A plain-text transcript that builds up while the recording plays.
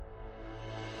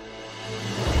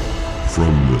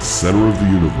From the center of the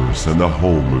universe and the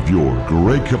home of your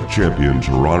Grey Cup champion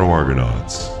Toronto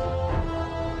Argonauts,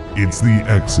 it's the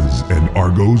X's and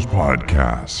Argos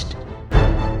podcast.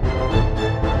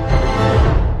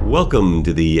 Welcome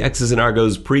to the X's and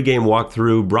Argos pregame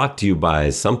walkthrough, brought to you by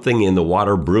Something in the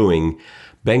Water Brewing.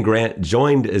 Ben Grant,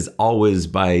 joined as always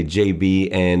by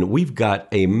JB, and we've got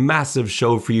a massive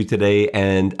show for you today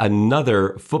and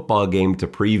another football game to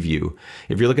preview.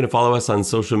 If you're looking to follow us on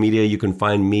social media, you can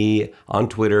find me on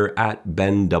Twitter at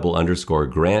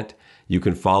Ben_Grant. You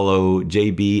can follow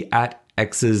JB at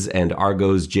X's and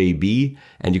Argos JB,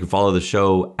 and you can follow the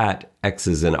show at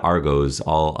X's and Argos,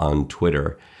 all on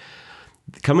Twitter.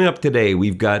 Coming up today,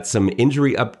 we've got some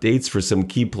injury updates for some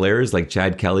key players like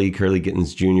Chad Kelly, Curly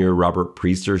Gittins Jr., Robert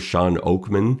Priester, Sean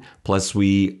Oakman. Plus,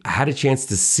 we had a chance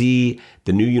to see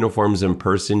the new uniforms in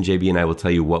person. JB and I will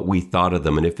tell you what we thought of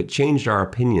them and if it changed our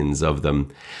opinions of them.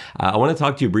 I want to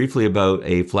talk to you briefly about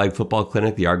a flag football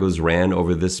clinic the Argos ran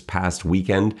over this past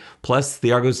weekend. Plus,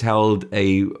 the Argos held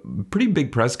a pretty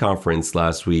big press conference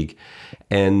last week,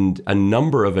 and a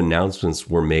number of announcements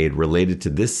were made related to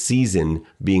this season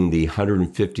being the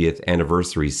 150th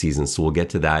anniversary season. So we'll get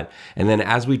to that. And then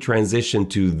as we transition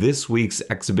to this week's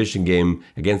exhibition game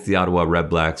against the Ottawa Red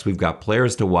Blacks, we've got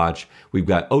players to watch. We've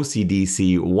got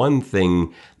OCDC, one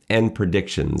thing, and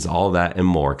predictions. All that and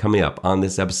more coming up on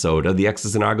this episode of the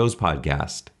X's and Argos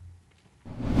podcast.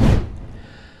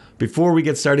 Before we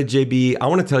get started, JB, I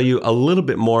want to tell you a little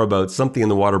bit more about Something in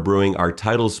the Water Brewing, our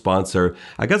title sponsor.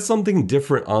 I got something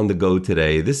different on the go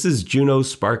today. This is Juno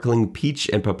Sparkling Peach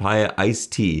and Papaya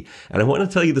Iced Tea. And I want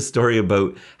to tell you the story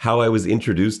about how I was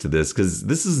introduced to this, because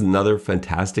this is another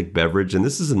fantastic beverage, and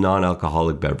this is a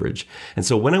non-alcoholic beverage. And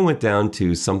so when I went down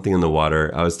to Something in the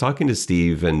Water, I was talking to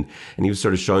Steve, and he was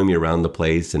sort of showing me around the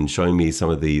place and showing me some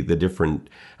of the different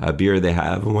beer they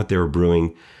have and what they were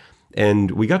brewing.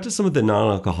 And we got to some of the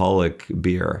non-alcoholic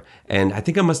beer, and I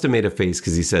think I must have made a face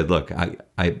because he said, look,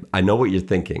 I know what you're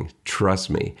thinking. Trust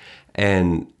me.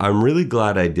 And I'm really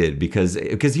glad I did because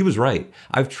he was right.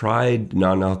 I've tried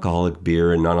non-alcoholic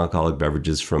beer and non-alcoholic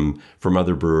beverages from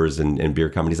other brewers and beer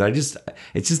companies.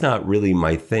 It's just not really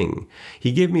my thing.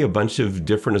 He gave me a bunch of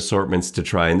different assortments to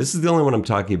try, and this is the only one I'm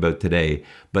talking about today,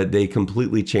 but they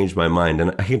completely changed my mind.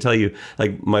 And I can tell you,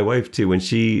 like my wife too, when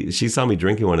she saw me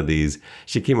drinking one of these,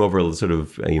 she came over sort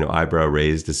of, eyebrow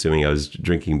raised, assuming I was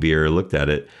drinking beer, looked at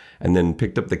it, and then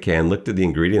picked up the can, looked at the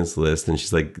ingredients list, and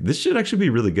she's like, this should actually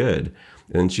be really good.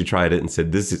 And then she tried it and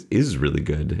said, this is really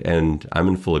good. And I'm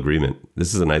in full agreement.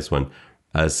 This is a nice one.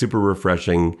 Super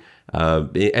refreshing.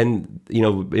 And,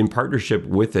 in partnership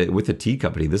with a tea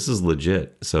company, this is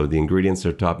legit. So the ingredients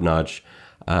are top notch.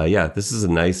 This is a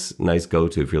nice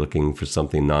go-to if you're looking for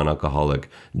something non-alcoholic.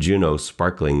 Juno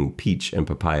Sparkling Peach and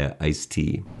Papaya Iced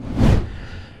Tea.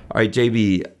 All right,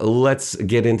 JB, let's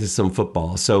get into some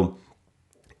football. So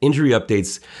injury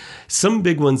updates, some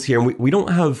big ones here. We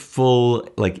don't have full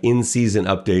in-season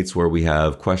updates where we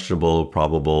have questionable,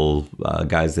 probable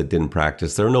guys that didn't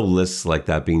practice. There are no lists like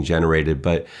that being generated,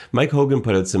 but Mike Hogan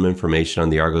put out some information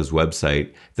on the Argos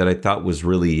website that I thought was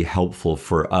really helpful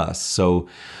for us. So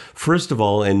first of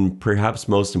all, and perhaps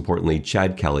most importantly,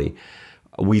 Chad Kelly.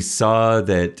 We saw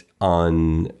that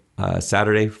on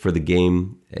Saturday for the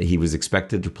game, he was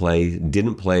expected to play,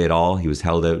 didn't play at all. He was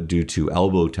held out due to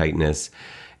elbow tightness.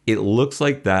 It looks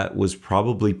like that was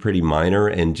probably pretty minor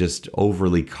and just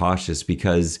overly cautious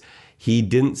because he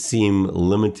didn't seem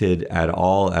limited at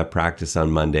all at practice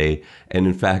on Monday. And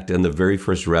in fact, in the very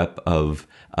first rep of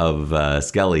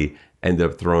Skelly, ended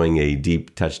up throwing a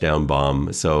deep touchdown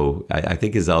bomb. So I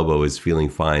think his elbow is feeling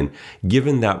fine.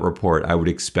 Given that report, I would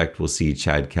expect we'll see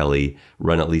Chad Kelly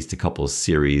run at least a couple of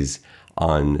series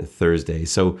on Thursday.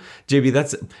 So,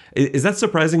 JB, is that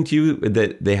surprising to you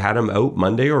that they had him out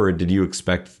Monday, or did you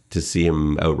expect to see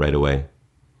him out right away?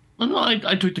 Well, no,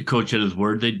 I took the coach at his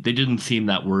word. They didn't seem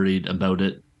that worried about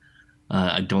it.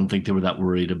 I don't think they were that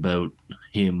worried about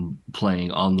him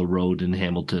playing on the road in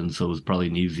Hamilton, so it was probably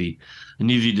an easy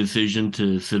decision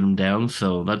to sit him down.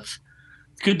 So that's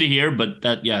good to hear. But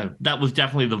that was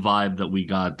definitely the vibe that we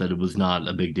got, that it was not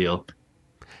a big deal.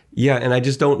 Yeah, and I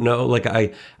just don't know.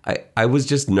 I was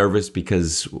just nervous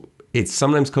because it's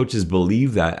sometimes coaches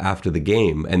believe that after the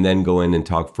game and then go in and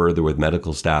talk further with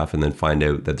medical staff and then find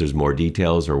out that there's more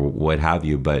details or what have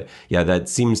you. But yeah, it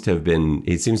seems to have been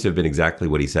exactly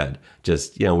what he said.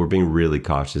 Just, we're being really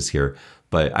cautious here.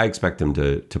 But I expect him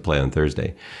to play on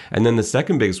Thursday. And then the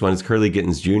second biggest one is Curly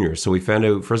Gittins Jr. So we found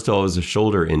out, first of all, it was a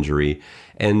shoulder injury.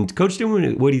 And Coach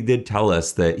did what he did tell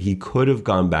us, that he could have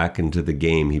gone back into the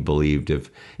game, he believed,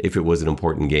 if it was an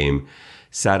important game.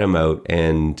 Sat him out.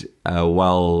 And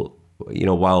while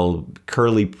while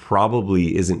Curley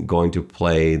probably isn't going to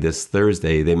play this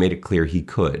Thursday, they made it clear he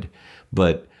could.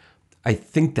 But I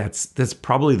think that's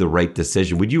probably the right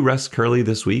decision. Would you rest Curley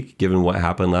this week, given what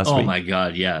happened last week? Oh my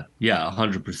God, yeah,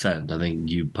 100%. I think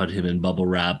you put him in bubble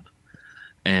wrap,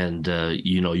 and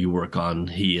you work on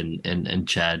he and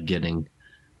Chad getting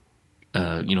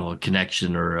a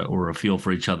connection or a feel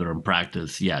for each other in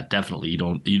practice. Yeah, definitely.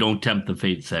 You don't tempt the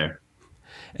fates there.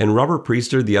 And Robert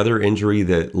Priester, the other injury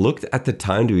that looked at the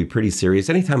time to be pretty serious.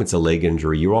 Anytime it's a leg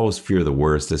injury, you always fear the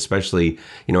worst, especially,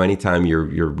 anytime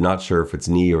you're not sure if it's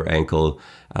knee or ankle.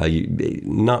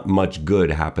 Not much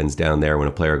good happens down there when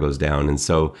a player goes down. And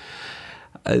so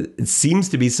it seems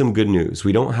to be some good news.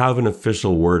 We don't have an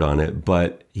official word on it,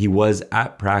 but he was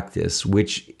at practice,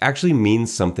 which actually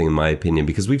means something in my opinion,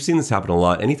 because we've seen this happen a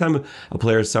lot. Anytime a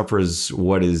player suffers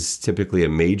what is typically a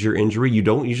major injury, you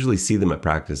don't usually see them at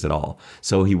practice at all.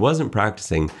 So he wasn't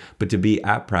practicing, but to be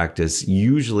at practice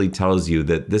usually tells you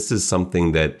that this is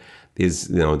something that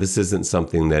this isn't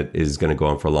something that is going to go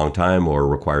on for a long time or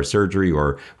require surgery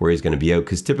or where he's going to be out.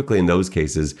 Because typically in those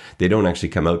cases, they don't actually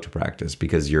come out to practice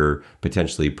because you're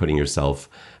potentially putting yourself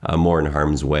more in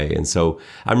harm's way. And so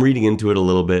I'm reading into it a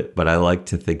little bit, but I like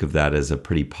to think of that as a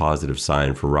pretty positive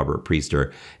sign for Robert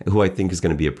Priester, who I think is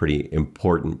going to be a pretty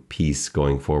important piece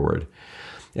going forward.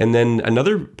 And then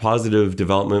another positive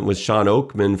development was Sean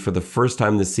Oakman for the first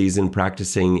time this season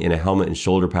practicing in a helmet and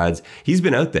shoulder pads. He's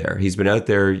been out there,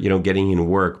 getting in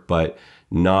work, but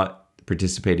not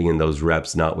participating in those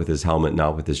reps, not with his helmet,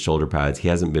 not with his shoulder pads. He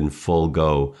hasn't been full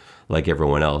go like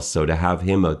everyone else. So to have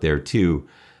him out there too,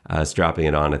 strapping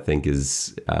it on, I think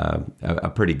is a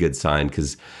pretty good sign.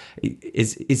 Because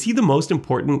is he the most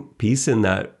important piece in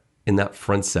that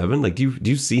front seven? Like, do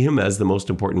you see him as the most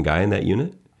important guy in that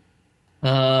unit?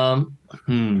 No,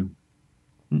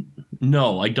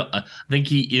 I don't. I think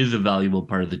he is a valuable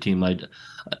part of the team.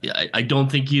 I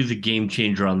don't think he is a game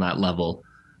changer on that level.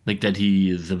 I think that he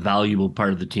is a valuable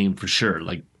part of the team for sure.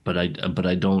 But I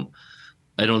don't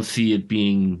see it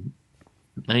being.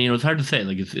 It's hard to say.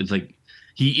 Like it's like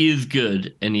he is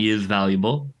good and he is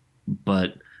valuable,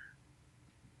 but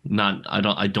not.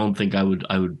 I don't think I would.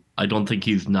 I don't think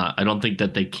he's not. I don't think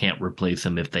that they can't replace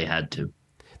him if they had to.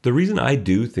 The reason I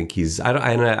do think I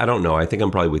don't know. I think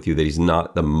I'm probably with you that he's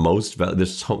not the most.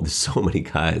 There's so many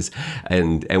guys,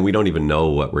 and we don't even know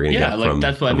what we're gonna get from.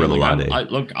 That's what I mean.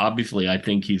 Look, obviously, I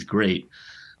think he's great,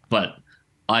 but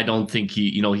I don't think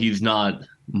he's not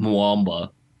Mwamba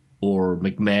or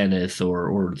McManus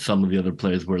or some of the other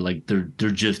players where they're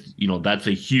just that's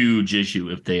a huge issue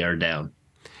if they are down.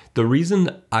 The reason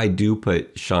I do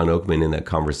put Sean Oakman in that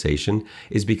conversation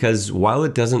is because while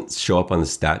it doesn't show up on the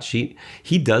stat sheet,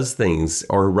 he does things,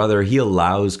 or rather he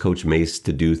allows Coach Mace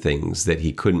to do things that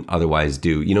he couldn't otherwise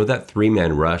do. That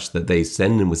three-man rush that they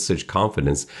send in with such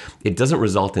confidence, it doesn't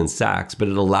result in sacks, but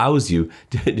it allows you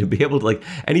to be able to,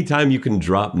 anytime you can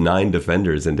drop 9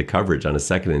 defenders into coverage on a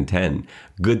 2nd and 10,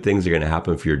 good things are going to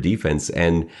happen for your defense.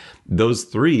 And those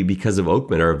 3, because of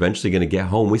Oakman, are eventually going to get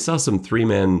home. We saw some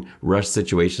 3-man rush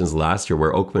situations last year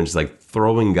where Oakman's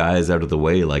throwing guys out of the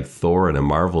way like Thor in a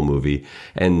Marvel movie,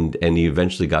 and he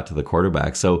eventually got to the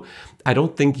quarterback. So I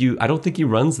don't think he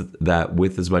runs that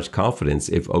with as much confidence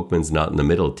if Oakman's not in the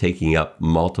middle taking up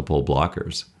multiple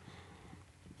blockers.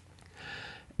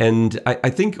 And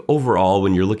I think overall,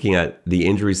 when you're looking at the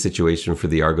injury situation for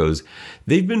the Argos,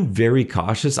 they've been very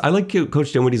cautious. I like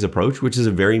Coach Dinwiddie's approach, which is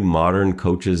a very modern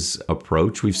coach's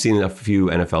approach. We've seen a few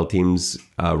NFL teams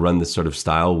run this sort of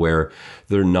style where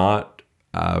they're not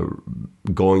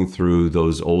going through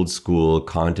those old school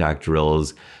contact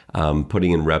drills,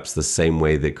 putting in reps the same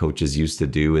way that coaches used to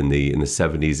do in the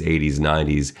 70s, 80s,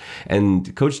 90s.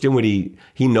 And Coach Dinwiddie,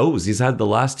 he knows he's had the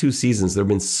last 2 seasons. There have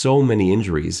been so many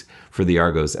injuries for the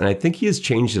Argos. And I think he has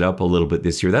changed it up a little bit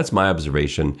this year. That's my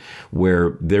observation,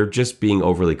 where they're just being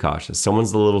overly cautious.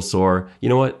 Someone's a little sore. You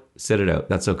know what? Sit it out.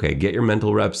 That's okay. Get your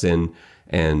mental reps in,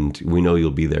 and we know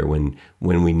you'll be there when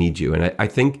we need you. And I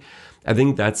think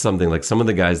that's something, like some of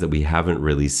the guys that we haven't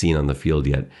really seen on the field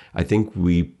yet. I think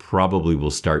we probably will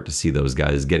start to see those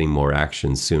guys getting more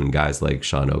action soon, guys like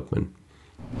Sean Oakman.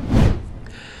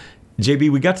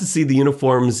 JB, we got to see the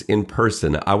uniforms in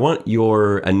person. I want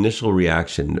your initial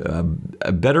reaction.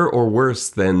 Better or worse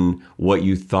than what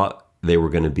you thought they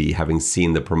were going to be, having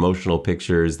seen the promotional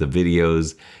pictures, the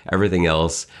videos, everything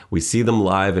else. We see them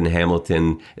live in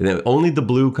Hamilton, and then only the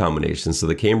blue combination. So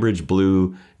the Cambridge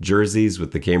blue jerseys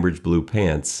with the Cambridge blue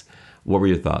pants. What were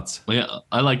your thoughts? Well, yeah,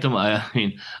 I liked them. I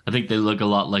think they look a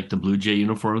lot like the Blue Jay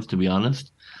uniforms, to be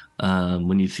honest.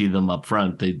 When you see them up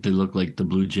front, they look like the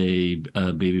Blue Jay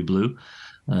baby blue.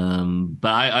 But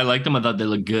I like them. I thought they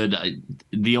looked good.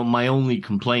 My only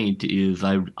complaint is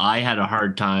I had a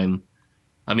hard time.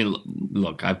 I mean,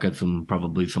 look, I've got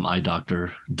probably some eye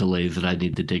doctor delays that I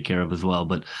need to take care of as well.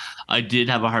 But I did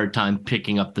have a hard time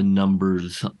picking up the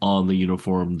numbers on the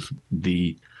uniforms,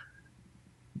 the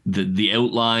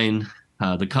outline,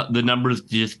 the numbers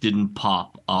just didn't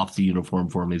pop off the uniform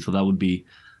for me. So that would be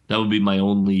my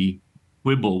only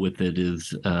quibble with it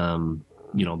is,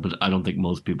 but I don't think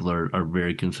most people are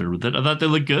very concerned with it. I thought they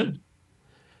looked good.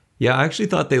 Yeah, I actually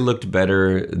thought they looked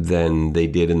better than they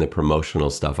did in the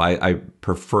promotional stuff. I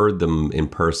preferred them in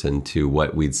person to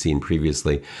what we'd seen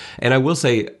previously. And I will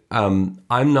say, I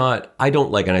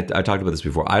don't like, and I talked about this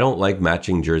before, I don't like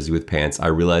matching jersey with pants. I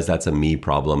realize that's a me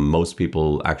problem. Most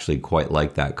people actually quite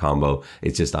like that combo.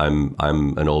 It's just I'm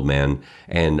an old man.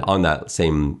 And on that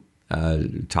same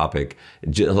topic,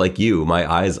 like you,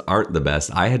 my eyes aren't the best.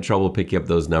 I had trouble picking up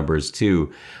those numbers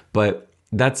too. But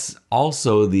that's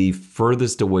also the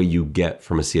furthest away you get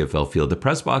from a CFL field. The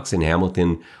press box in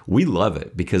Hamilton, we love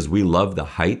it because we love the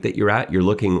height that you're at. You're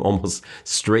looking almost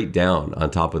straight down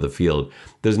on top of the field.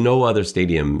 There's no other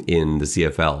stadium in the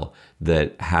CFL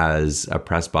that has a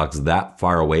press box that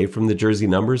far away from the jersey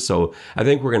numbers. So I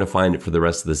think we're going to find it for the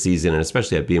rest of the season, and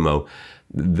especially at BMO.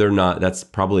 That's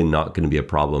probably not going to be a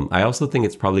problem. I also think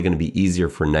it's probably going to be easier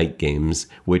for night games,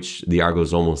 which the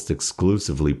Argos almost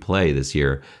exclusively play this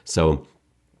year. So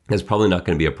it's probably not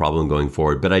going to be a problem going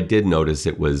forward. But I did notice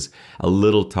it was a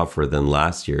little tougher than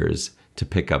last year's to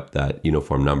pick up that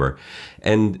uniform number.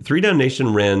 And 3 Down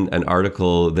Nation ran an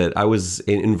article that I was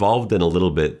involved in a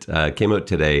little bit, came out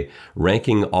today,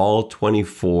 ranking all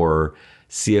 24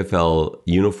 CFL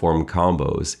uniform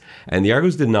combos. And the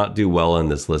Argos did not do well on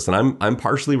this list. And I'm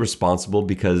partially responsible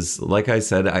because, like I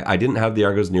said, I didn't have the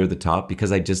Argos near the top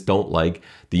because I just don't like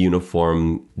the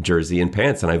uniform jersey and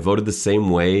pants. And I voted the same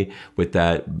way with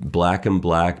that black and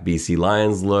black BC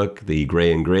Lions look, the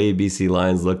gray and gray BC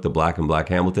Lions look, the black and black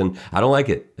Hamilton. I don't like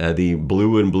it. The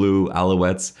blue and blue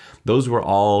Alouettes, those were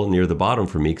all near the bottom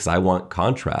for me because I want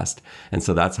contrast. And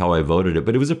so that's how I voted it.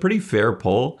 But it was a pretty fair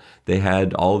poll. They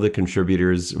had all the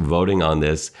contributors voting on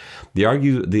this.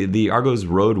 The Argos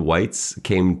Road Whites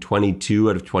came 22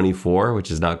 out of 24, which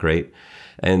is not great.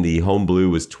 And the home blue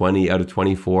was 20 out of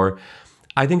 24.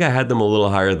 I think I had them a little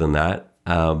higher than that.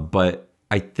 But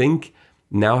I think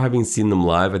now, having seen them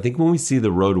live, I think when we see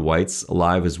the Road Whites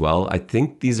live as well, I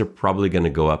think these are probably going to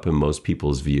go up in most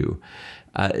people's view.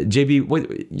 JB,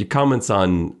 what your comments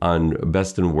on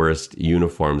best and worst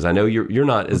uniforms? I know you're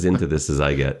not as into this as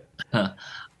I get. I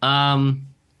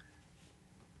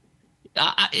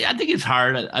think it's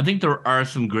hard. I think there are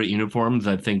some great uniforms.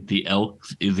 I think the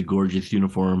Elks is a gorgeous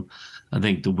uniform. I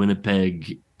think the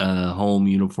Winnipeg home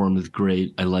uniform is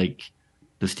great. I like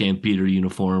the Stampeder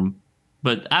uniform.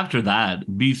 But after that,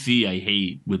 BC I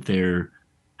hate with their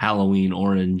Halloween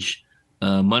orange.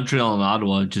 Montreal and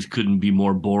Ottawa just couldn't be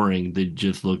more boring. They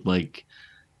just looked like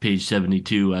page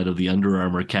 72 out of the Under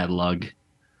Armour catalog.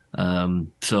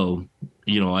 So,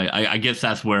 I guess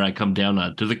that's where I come down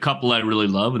on. There's a couple I really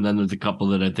love, and then there's a couple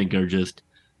that I think are just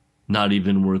not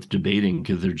even worth debating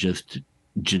because they're just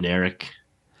generic.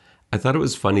 I thought it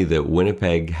was funny that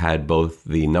Winnipeg had both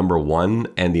the number 1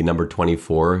 and the number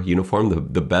 24 uniform,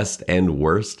 the best and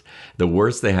worst. The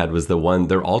worst they had was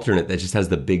their alternate that just has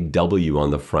the big W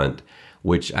on the front,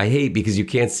 which I hate because you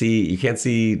can't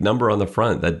see number on the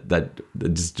front. That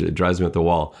just drives me up the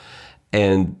wall.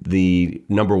 And the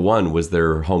number 1 was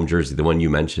their home jersey, the one you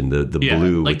mentioned, the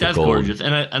blue with the gold. That's gorgeous.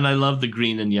 And I love the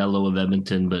green and yellow of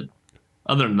Edmonton, but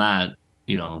other than that,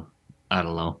 I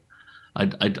don't know.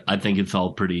 I think it's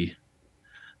all pretty.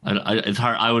 It's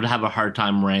hard. I would have a hard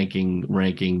time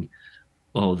ranking.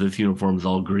 Oh, this uniform is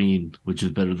all green, which is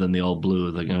better than the all blue.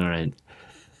 It's like, all right.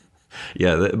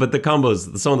 Yeah, but the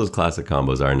combos, some of those classic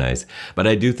combos are nice. But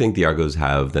I do think the Argos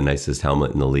have the nicest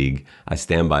helmet in the league. I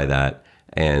stand by that.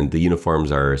 And the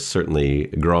uniforms are certainly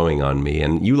growing on me.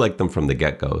 And you like them from the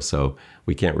get-go, so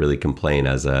we can't really complain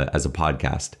as a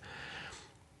podcast.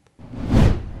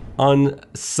 On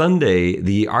Sunday,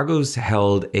 the Argos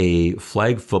held a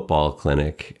flag football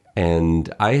clinic,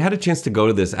 and I had a chance to go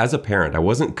to this as a parent. I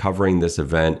wasn't covering this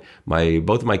event.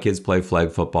 Both of my kids play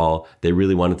flag football. They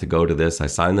really wanted to go to this. I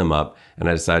signed them up, and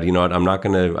I decided, you know what, I'm not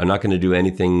gonna do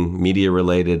anything media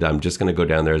related. I'm just gonna go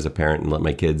down there as a parent and let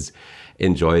my kids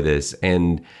enjoy this.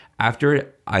 And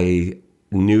after I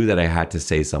knew that I had to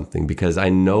say something because I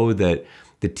know that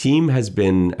the team has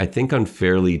been, I think,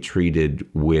 unfairly treated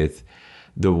with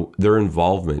their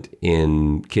involvement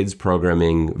in kids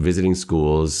programming, visiting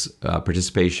schools,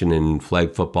 participation in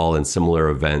flag football and similar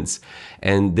events.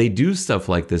 And they do stuff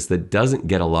like this that doesn't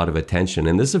get a lot of attention.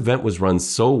 And this event was run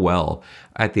so well.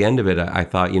 At the end of it, I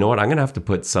thought, you know what, I'm going to have to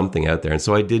put something out there. And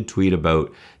so I did tweet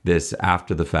about this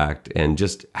after the fact and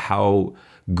just how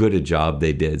good a job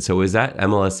they did. So it was at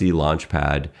MLSE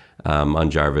Launchpad on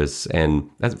Jarvis. And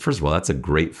first of all, that's a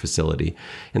great facility.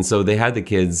 And so they had the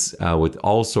kids with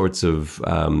all sorts of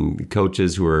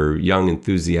coaches who are young,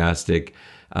 enthusiastic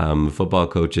football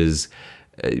coaches,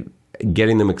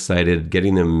 getting them excited,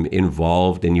 getting them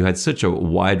involved. And you had such a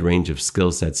wide range of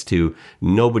skill sets too.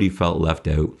 Nobody felt left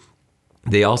out.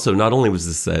 They also, not only was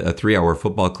this a 3-hour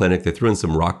football clinic, they threw in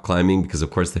some rock climbing because, of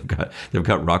course, they've got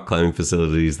rock climbing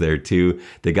facilities there too.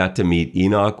 They got to meet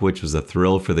Enoch, which was a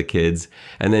thrill for the kids.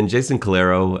 And then Jason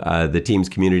Calero, the team's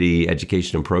community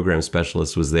education and program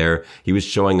specialist, was there. He was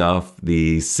showing off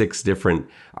the 6 different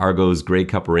Argos Grey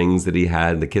Cup rings that he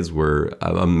had. The kids were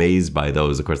amazed by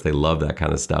those. Of course, they love that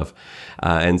kind of stuff.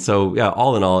 And so, yeah,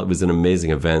 all in all, it was an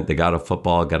amazing event. They got a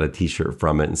football, got a T-shirt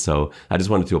from it. And so I just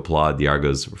wanted to applaud the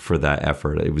Argos for that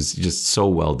effort. It was just so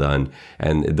well done.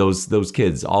 And those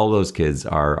kids, all those kids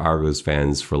are Argos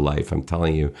fans for life. I'm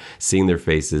telling you, seeing their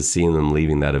faces, seeing them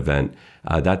leaving that event,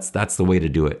 that's the way to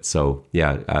do it. So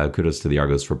yeah, kudos to the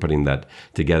Argos for putting that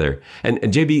together. And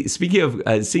JB, speaking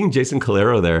of seeing Jason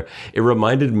Calero there, it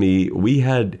reminded me,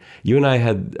 you and I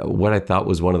had what I thought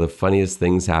was one of the funniest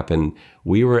things happen.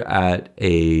 We were at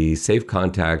a safe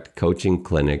contact coaching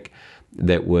clinic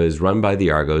that was run by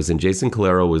the Argos, and Jason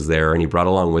Calero was there, and he brought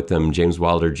along with him James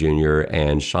Wilder Jr.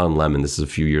 and Sean Lemon. This is a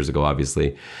few years ago,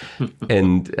 obviously.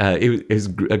 And it was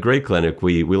a great clinic.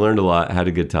 We learned a lot, had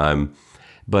a good time.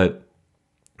 But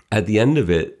at the end of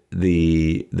it,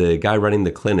 the guy running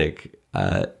the clinic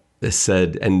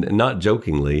said, and not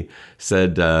jokingly,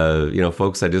 said,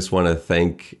 folks, I just want to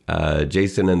thank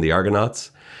Jason and the Argonauts.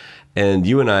 And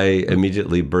you and I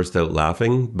immediately burst out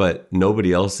laughing, but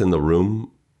nobody else in the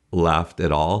room laughed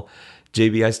at all.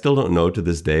 JB, I still don't know to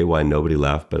this day why nobody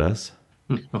laughed but us.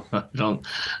 I don't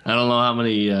know how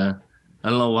many. I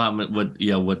don't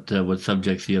know what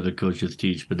subjects the other coaches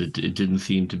teach, but it didn't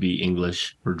seem to be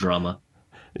English or drama.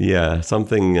 Yeah,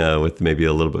 something with maybe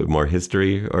a little bit more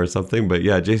history or something. But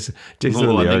yeah, Jason and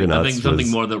the Argonauts. I think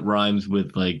something more that rhymes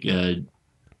with like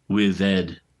with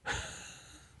Ed.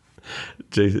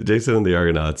 Jason and the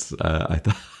Argonauts.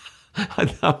 I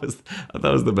thought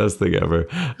was the best thing ever.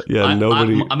 Yeah,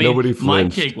 nobody flinched. My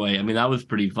takeaway, that was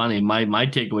pretty funny. My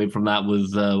takeaway from that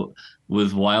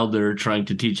was Wilder trying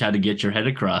to teach how to get your head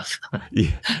across.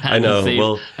 Yeah, I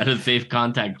know. At a safe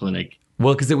contact clinic.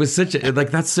 Well, because it was such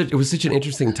an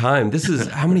interesting time. This is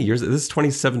how many years? This is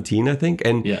 2017, I think,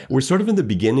 and yeah. We're sort of in the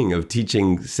beginning of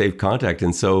teaching safe contact,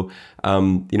 and so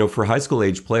for high school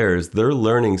age players, they're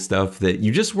learning stuff that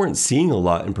you just weren't seeing a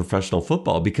lot in professional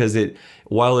football because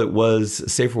while it was a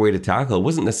safer way to tackle, it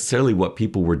wasn't necessarily what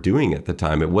people were doing at the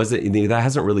time. It wasn't that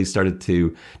didn't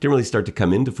really start to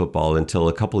come into football until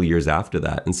a couple of years after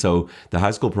that, and so the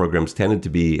high school programs tended to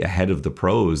be ahead of the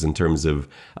pros in terms of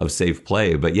safe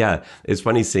play. But yeah, it's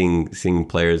funny seeing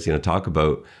players talk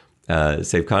about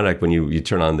safe contact when you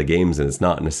turn on the games and it's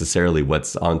not necessarily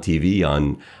what's on TV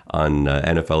on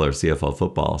NFL or CFL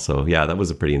football. So yeah, that was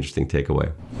a pretty interesting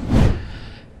takeaway.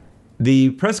 The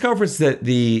press conference that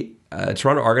the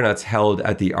Toronto Argonauts held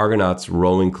at the Argonauts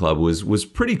Rowing Club was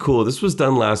pretty cool. This was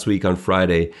done last week on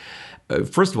Friday.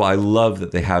 First of all, I love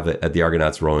that they have it at the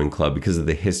Argonauts Rowing Club because of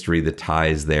the history, the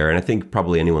ties there. And I think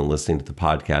probably anyone listening to the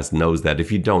podcast knows that.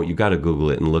 If you don't, you got to Google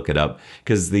it and look it up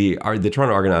because the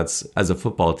Toronto Argonauts as a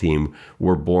football team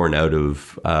were born out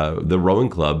of the rowing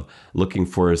club looking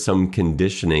for some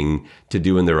conditioning to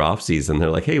do in their off season. They're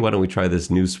like, hey, why don't we try this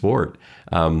new sport?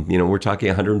 We're talking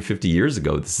 150 years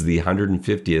ago. This is the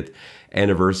 150th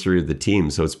anniversary of the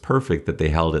team, so it's perfect that they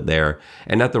held it there.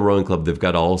 And at the rowing club, they've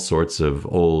got all sorts of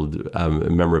old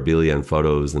memorabilia and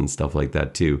photos and stuff like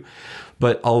that too.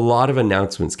 But a lot of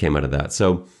announcements came out of that.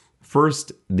 So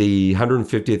first, the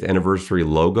 150th anniversary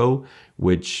logo,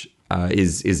 which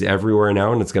is everywhere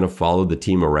now, and it's going to follow the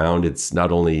team around. It's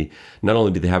not only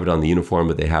do they have it on the uniform,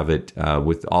 but they have it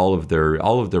with all of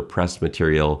their press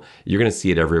material. You're going to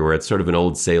see it everywhere. It's sort of an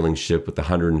old sailing ship with the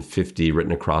 150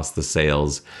 written across the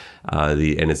sails, and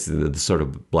it's the sort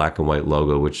of black and white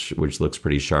logo, which looks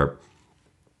pretty sharp.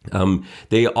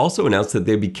 They also announced that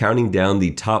they'd be counting down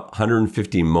the top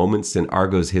 150 moments in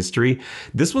Argos history.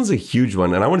 This one's a huge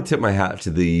one, and I want to tip my hat to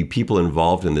the people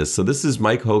involved in this. So this is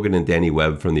Mike Hogan and Danny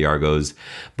Webb from the Argos,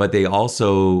 but they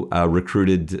also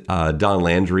recruited Don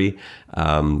Landry,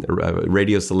 a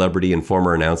radio celebrity and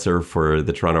former announcer for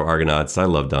the Toronto Argonauts. I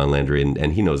love Don Landry,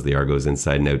 and he knows the Argos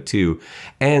inside and out too.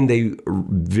 And they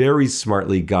very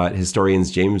smartly got historians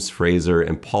James Fraser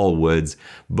and Paul Woods,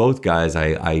 both guys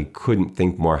I couldn't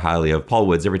think more highly of. Paul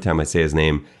Woods, every time I say his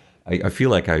name, I feel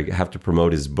like I have to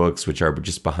promote his books, which are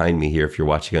just behind me here if you're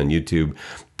watching on YouTube.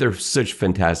 They're such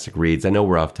fantastic reads. I know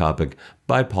we're off topic.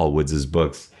 Buy Paul Woods'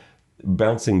 books.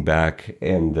 Bouncing Back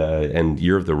and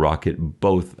Year of the Rocket,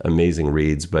 both amazing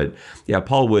reads. But yeah,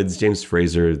 Paul Woods, James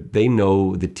Fraser, they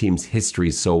know the team's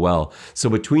history so well. So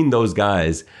between those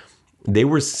guys, they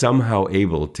were somehow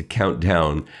able to count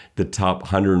down the top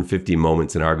 150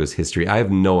 moments in Argos history. I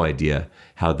have no idea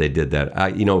how they did that.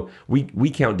 We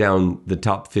count down the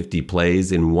top 50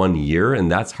 plays in 1 year,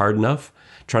 and that's hard enough.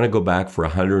 Trying to go back for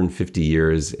 150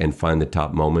 years and find the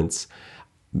top moments,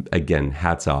 again,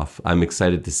 hats off. I'm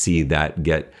excited to see that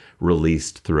get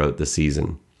released throughout the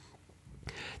season.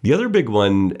 The other big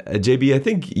one, JB, I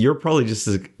think you're probably just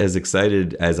as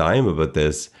excited as I am about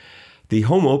this. The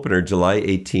home opener, July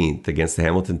 18th, against the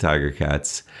Hamilton Tiger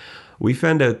Cats, we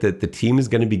found out that the team is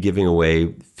going to be giving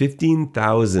away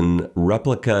 15,000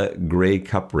 replica Grey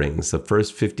Cup rings. The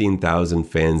first 15,000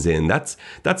 fans in. That's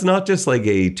not just like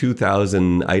a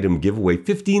 2,000 item giveaway.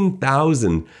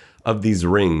 15,000 of these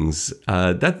rings.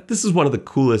 This is one of the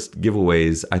coolest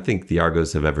giveaways I think the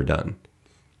Argos have ever done.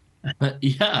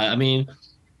 Yeah, I mean,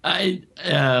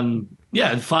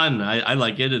 it's fun. I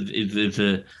like it. It's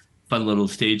a fun little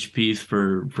stage piece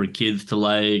for kids to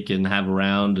like and have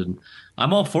around, and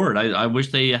I'm all for it. I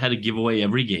wish they had a giveaway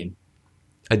every game.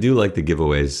 I do like the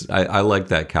giveaways. I like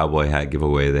that cowboy hat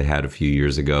giveaway they had a few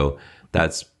years ago.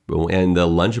 And the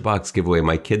lunchbox giveaway,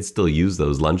 my kids still use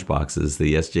those lunchboxes,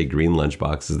 the SJ Green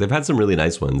lunchboxes. They've had some really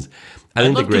nice ones.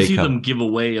 I'd love to see them give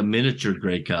away a miniature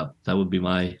Grey Cup. That would be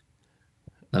my...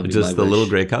 Just the little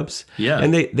Grey Cups? Yeah.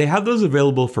 And they have those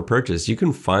available for purchase. You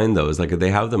can find those. Like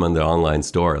they have them on the online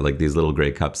store, like these little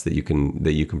Grey Cups that you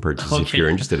can purchase if you're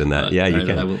interested in that. Yeah, you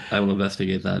can. I will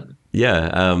investigate that.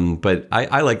 Yeah, but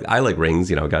I like rings.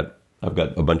 I've got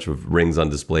a bunch of rings on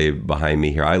display behind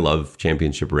me here. I love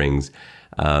championship rings.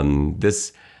 I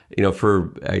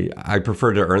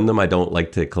prefer to earn them. I don't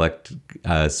like to collect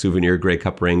souvenir Grey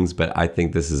Cup rings, but I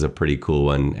think this is a pretty cool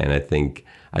one, and I think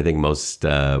most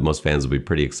fans will be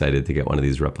pretty excited to get one of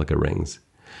these replica rings.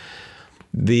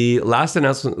 The last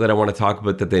announcement that I want to talk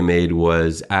about that they made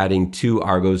was adding 2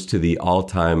 Argos to the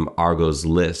All-Time Argos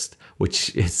list,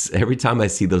 which is, every time I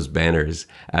see those banners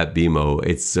at BMO,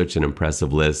 it's such an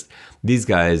impressive list. These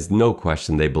guys, no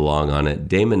question, they belong on it.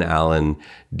 Damon Allen,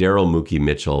 Daryl Mookie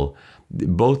Mitchell,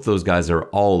 both those guys are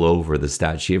all over the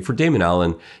stat sheet. For Damon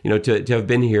Allen, to have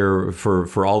been here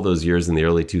for all those years in the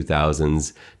early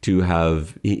 2000s, to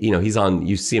have, he's on,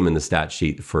 you see him in the stat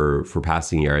sheet for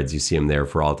passing yards. You see him there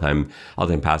for all-time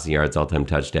passing yards, all-time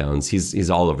touchdowns. He's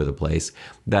all over the place.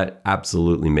 That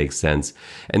absolutely makes sense.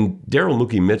 And Daryl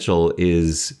Mookie Mitchell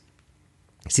is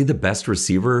he the best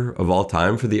receiver of all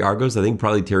time for the Argos? I think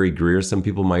probably Terry Greer, some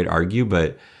people might argue,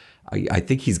 but I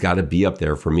think he's got to be up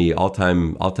there for me, all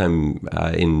time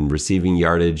in receiving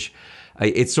yardage.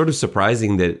 It's sort of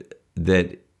surprising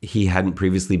that he hadn't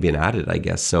previously been added, I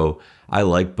guess. So I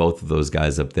like both of those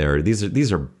guys up there.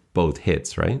 These are both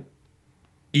hits, right?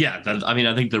 Yeah,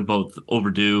 I think they're both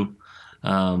overdue.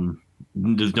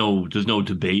 There's no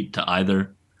debate to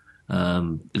either.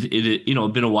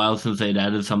 It's been a while since they'd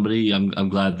added somebody. I'm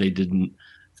glad they didn't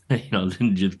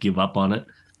just give up on it.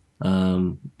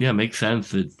 It makes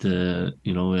sense that,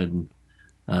 and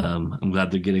I'm glad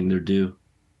they're getting their due.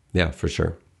 Yeah, for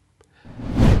sure.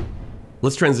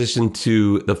 Let's transition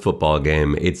to the football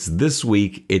game. It's this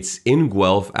week. It's in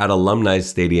Guelph at Alumni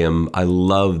Stadium. I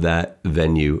love that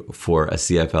venue for a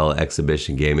CFL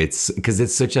exhibition game. It's because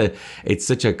it's such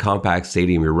a compact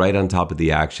stadium. You're right on top of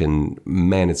the action.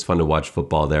 Man, it's fun to watch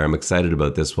football there. I'm excited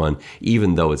about this one,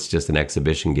 even though it's just an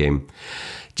exhibition game.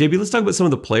 JB, let's talk about some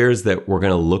of the players that we're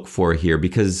going to look for here,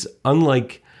 because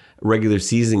unlike regular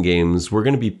season games, we're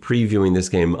going to be previewing this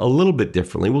game a little bit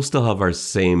differently. We'll still have our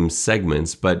same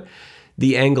segments, but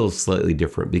the angle is slightly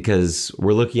different because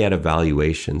we're looking at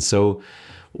evaluation. So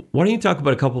why don't you talk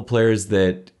about a couple players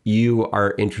that you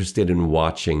are interested in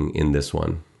watching in this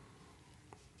one?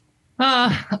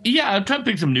 I'm trying to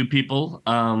pick some new people.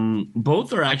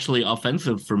 Both are actually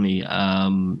offensive for me.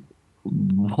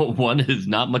 One is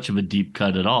not much of a deep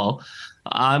cut at all.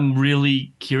 I'm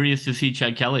really curious to see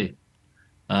Chad Kelly.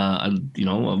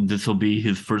 This will be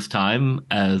his first time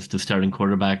as the starting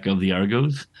quarterback of the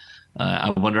Argos.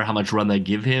 I wonder how much run they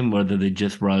give him, whether they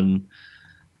just run.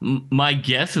 My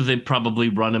guess is they probably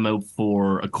run him out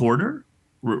for a quarter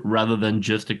rather than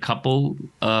just a couple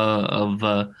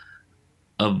of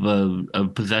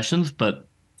possessions. But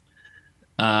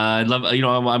I love,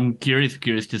 I'm curious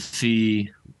to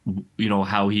see,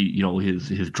 how he,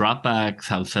 his dropbacks,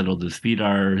 how settled his feet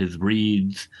are, his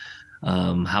reads,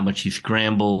 how much he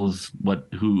scrambles,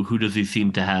 who does he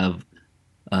seem to have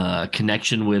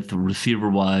connection with receiver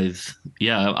wise.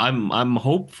 Yeah, I'm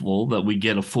hopeful that we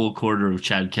get a full quarter of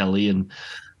Chad Kelly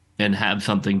and have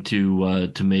something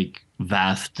to make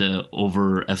vast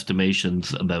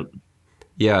overestimations about.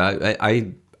 Yeah,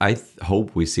 I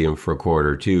hope we see him for a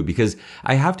quarter too, because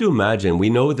I have to imagine, we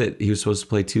know that he was supposed to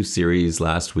play 2 series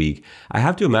last week. I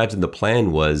have to imagine the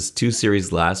plan was 2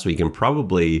 series last week and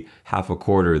probably half a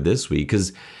quarter this week,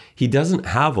 because he doesn't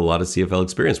have a lot of CFL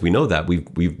experience. We know that.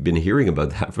 We've been hearing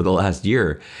about that for the last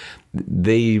year.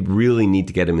 They really need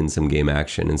to get him in some game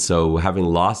action. And so having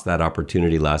lost that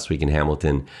opportunity last week in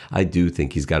Hamilton, I do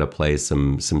think he's got to play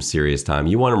some serious time.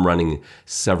 You want him running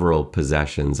several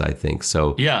possessions, I think.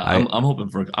 So yeah, I'm hoping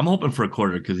for a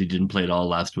quarter because he didn't play at all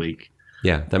last week.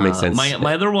 Yeah, that makes sense.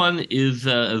 My other one is,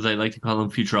 as I like to call him,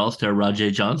 future All-Star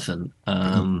Rajay Johnson.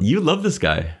 You love this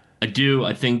guy. I do.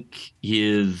 I think he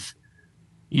is.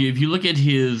 If you look at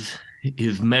his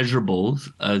measurables,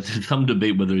 some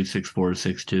debate whether he's 6'4" or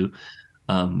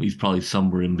 6'2". He's probably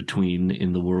somewhere in between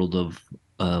in the world of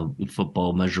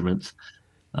football measurements.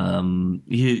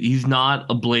 He's not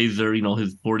a blazer.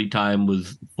 His 40 time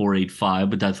was 4.85,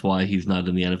 but that's why he's not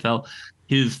in the NFL.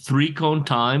 His 3-cone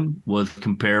time was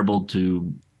comparable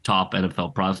to top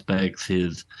NFL prospects.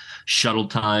 His shuttle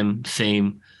time,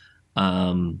 same.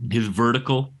 His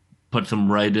vertical puts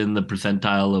him right in the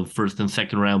percentile of first and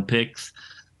second round picks.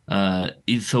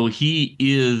 So he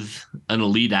is an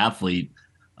elite athlete.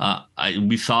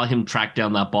 We saw him track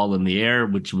down that ball in the air,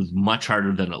 which was much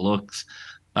harder than it looks.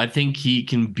 I think he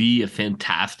can be a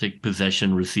fantastic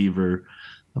possession receiver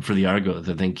for the Argos.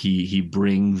 I think he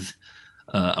brings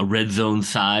a red zone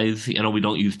size. We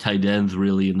don't use tight ends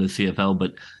really in the CFL,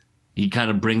 but he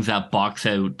kind of brings that box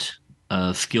out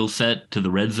skill set to the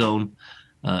red zone.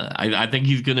 I think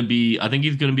he's going to be. I think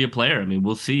he's going to be a player. I mean,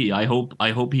 we'll see. I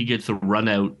hope he gets a run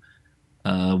out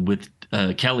with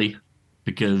Kelly,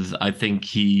 because I think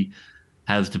he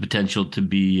has the potential to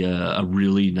be a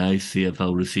really nice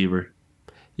CFL receiver.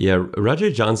 Yeah,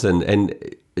 Rajay Johnson, and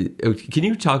can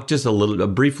you talk just a little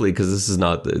briefly, because this is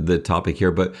not the topic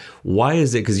here, but why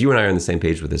is it? Because you and I are on the same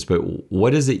page with this. But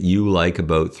what is it you like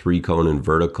about 3-cone and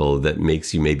vertical that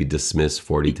makes you maybe dismiss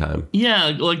 40 time?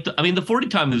 Yeah, the 40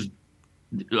 time is.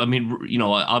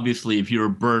 Obviously, if you're a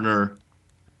burner,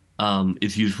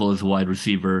 it's useful as a wide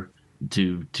receiver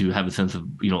to have a sense of,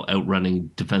 outrunning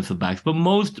defensive backs. But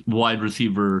most wide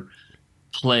receiver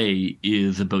play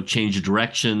is about change of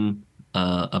direction,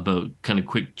 about kind of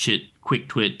quick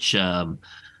twitch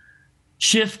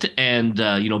shift, and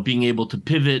being able to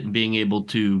pivot and being able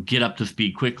to get up to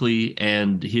speed quickly.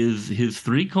 And his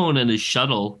 3-cone and his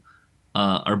shuttle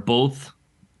are both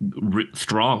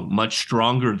strong, much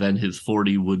stronger than his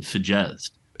 40 would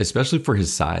suggest, especially for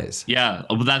his size. Yeah,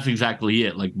 well, that's exactly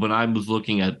it. Like when I was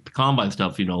looking at the combine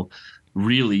stuff,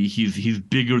 really he's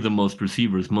bigger than most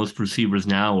receivers. Most receivers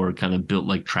now are kind of built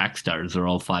like track stars. They're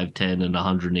all 5'10" and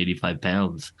 185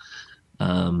 pounds.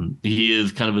 He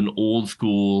is kind of an old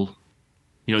school.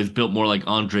 He's built more like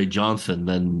Andre Johnson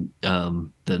than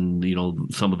some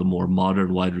of the more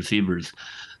modern wide receivers.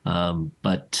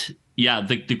 But yeah,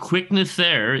 the quickness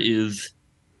there is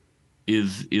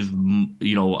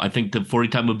I think the 40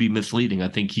 time would be misleading. I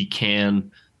think he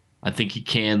can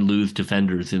lose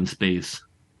defenders in space.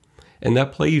 And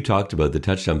that play you talked about, the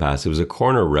touchdown pass, it was a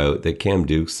corner route that Cam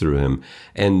Dukes threw him.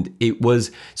 And it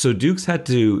was, so Dukes had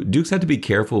to be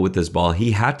careful with this ball.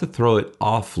 He had to throw it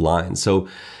offline.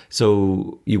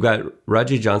 So you got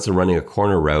Rajay Johnson running a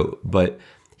corner route, but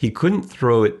he couldn't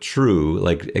throw it true,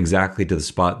 like exactly to the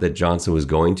spot that Johnson was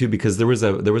going to, because there was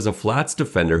a flats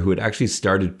defender who had actually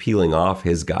started peeling off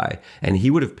his guy, and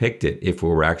he would have picked it if we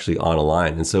were actually on a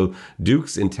line. And so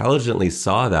Dukes intelligently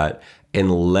saw that and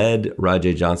led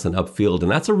Rajay Johnson upfield. And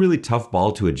that's a really tough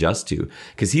ball to adjust to,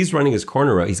 because he's running his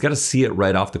corner route. He's got to see it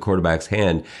right off the quarterback's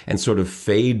hand and sort of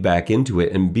fade back into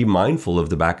it and be mindful of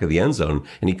the back of the end zone.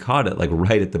 And he caught it like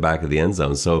right at the back of the end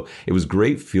zone. So it was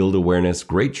great field awareness,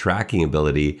 great tracking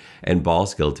ability, and ball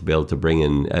skill to be able to bring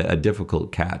in a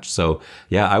difficult catch. So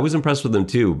yeah, I was impressed with him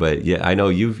too. But yeah, I know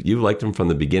you've liked him from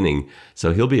the beginning.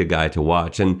 So he'll be a guy to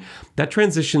watch. And that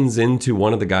transitions into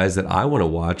one of the guys that I want to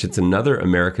watch. It's another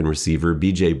American receiver receiver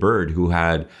BJ Bird, who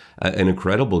had an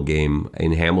incredible game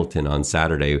in Hamilton on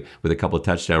Saturday with a couple of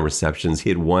touchdown receptions. He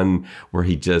had one where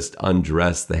he just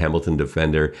undressed the Hamilton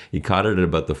defender. He caught it at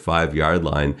about the 5-yard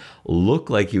line, looked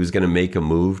like he was going to make a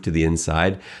move to the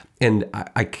inside, and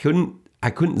I couldn't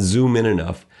zoom in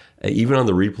enough, even on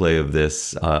the replay of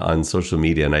this on social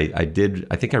media. And I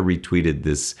think I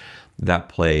retweeted that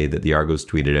play that the Argos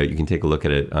tweeted out. You can take a look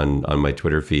at it on my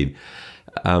Twitter feed.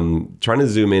 Trying to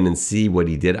zoom in and see what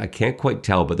he did. I can't quite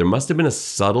tell, but there must have been a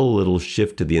subtle little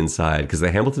shift to the inside because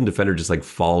the Hamilton defender just like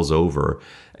falls over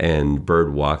and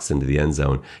Bird walks into the end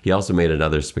zone. He also made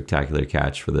another spectacular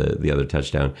catch for the other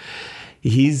touchdown.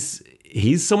 He's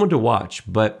someone to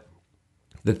watch, but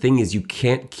the thing is, you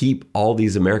can't keep all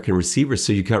these American receivers.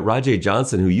 So you got Rajay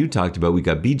Johnson, who you talked about. We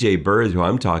got BJ Bird, who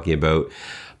I'm talking about.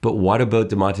 But what about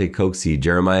DeMonte Coxie,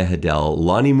 Jeremiah Hiddell,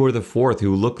 Lonnie Moore IV,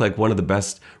 who looked like one of the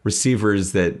best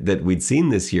receivers that we'd seen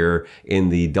this year in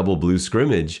the double blue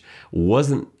scrimmage,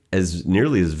 wasn't as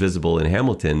nearly as visible in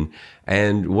Hamilton.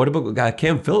 And what about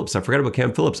Cam Phillips? I forgot about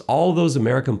Cam Phillips. All those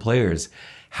American players,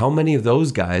 how many of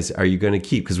those guys are you going to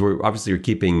keep? Because we're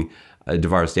keeping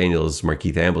DeVaris Daniels,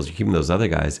 Markeith Ambles, you're keeping those other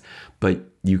guys, but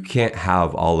you can't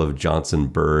have all of Johnson,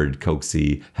 Bird,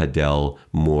 Coxie, Hiddell,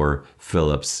 Moore,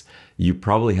 Phillips. You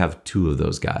probably have 2 of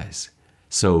those guys.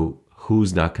 So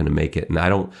who's not going to make it? And I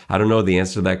don't know the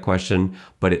answer to that question,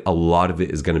 but a lot of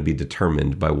it is going to be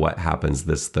determined by what happens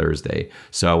this Thursday.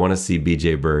 So I want to see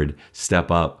BJ Bird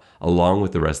step up along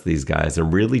with the rest of these guys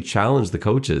and really challenge the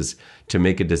coaches to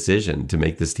make a decision to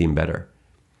make this team better.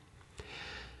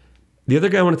 The other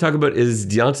guy I want to talk about is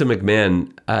Deonta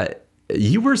McMahon.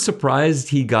 You were surprised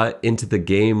he got into the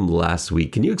game last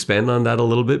week. Can you expand on that a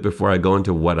little bit before I go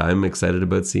into what I'm excited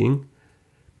about seeing?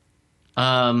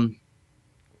 I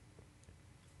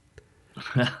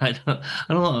don't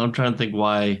know. I'm trying to think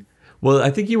why. Well, I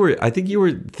think you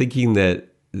were thinking that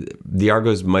the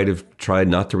Argos might have tried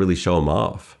not to really show him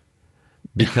off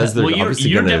because they're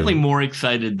you're definitely more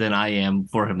excited than I am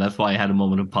for him. That's why I had a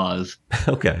moment of pause.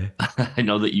 Okay. I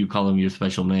know that you call him your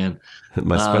special man.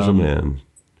 My special man.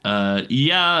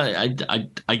 Yeah,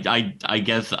 I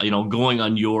guess, going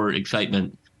on your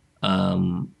excitement,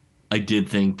 I did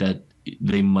think that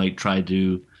they might try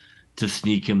to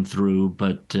sneak him through,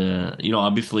 but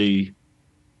obviously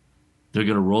they're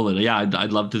gonna roll it. Yeah,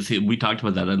 I'd love to see. We talked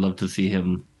about that. I'd love to see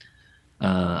him.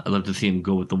 I'd love to see him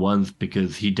go with the ones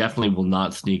because he definitely will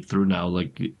not sneak through now.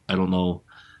 Like, I don't know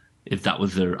if that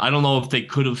was I don't know if they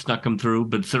could have snuck him through,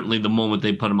 but certainly the moment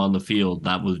they put him on the field,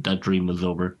 that dream was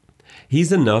over.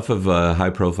 He's enough of a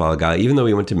high-profile guy, even though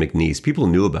he went to McNeese. People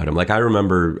knew about him. Like I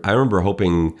remember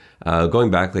hoping,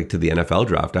 going back like to the NFL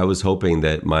draft, I was hoping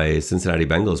that my Cincinnati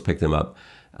Bengals picked him up.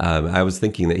 I was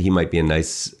thinking that he might be a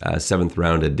nice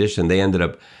 7th-round addition. They ended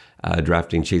up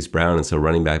drafting Chase Brown, and so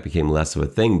running back became less of a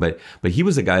thing. But he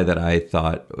was a guy that I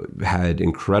thought had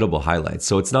incredible highlights.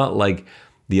 So it's not like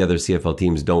the other CFL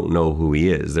teams don't know who he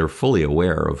is. They're fully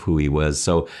aware of who he was.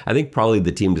 So I think probably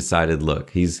the team decided,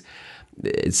 look,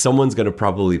 someone's going to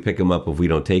probably pick him up if we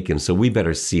don't take him, so we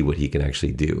better see what he can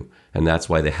actually do. And that's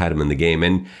why they had him in the game.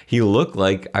 And he looked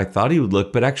like I thought he would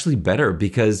look, but actually better,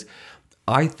 because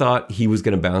I thought he was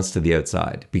going to bounce to the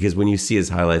outside. Because when you see his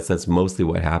highlights, that's mostly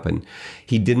what happened.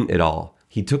 He didn't at all.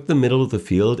 He took the middle of the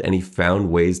field and he found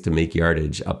ways to make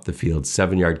yardage up the field.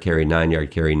 7-yard carry,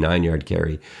 9-yard carry, 9-yard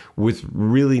carry, with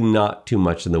really not too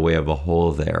much in the way of a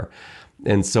hole there.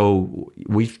 And so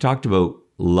we've talked about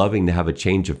loving to have a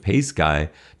change of pace guy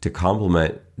to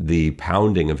complement the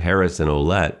pounding of Harris and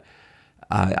Ouellette.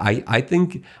 I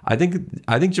think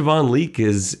Javon Leake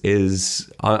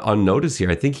is on notice here.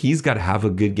 I think he's got to have a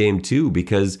good game too,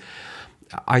 because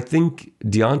I think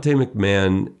Deonta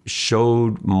McMahon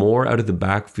showed more out of the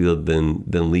backfield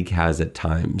than Leake has at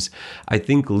times. I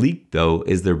think Leake, though,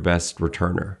 is their best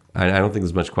returner. I don't think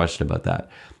there's much question about that.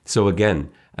 So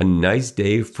again, a nice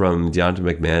day from Deonta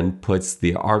McMahon puts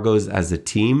the Argos as a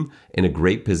team in a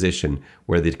great position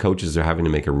where the coaches are having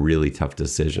to make a really tough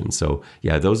decision. So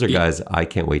yeah, those are guys I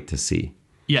can't wait to see.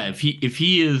 Yeah, if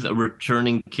he is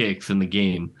returning kicks in the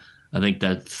game, I think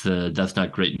that's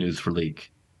not great news for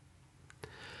Leake.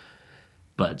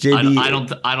 But JB,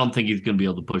 I don't think he's going to be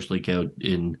able to push Leake out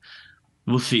in.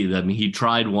 We'll see. I mean, he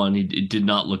tried one. It did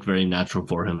not look very natural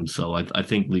for him. So I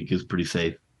think Leake is pretty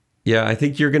safe. Yeah, I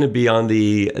think you're going to be on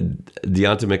the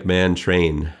Deonta McMahon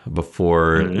train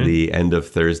before the end of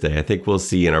Thursday. I think we'll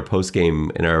see in our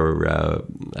postgame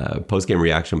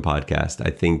reaction podcast. I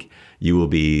think you will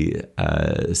be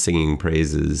singing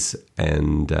praises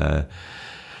and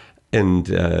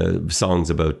songs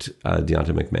about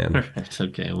Deonta McMahon. All right,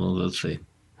 okay. Well, let's see.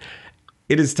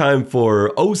 It is time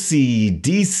for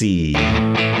OCDC.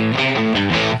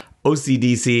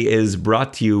 OCDC is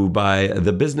brought to you by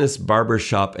the Business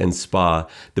Barbershop and Spa.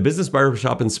 The Business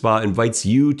Barbershop and Spa invites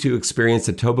you to experience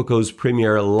Etobicoke's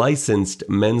premier licensed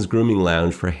men's grooming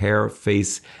lounge for hair,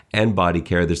 face, and body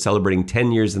care. They're celebrating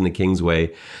 10 years in the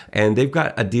Kingsway, and they've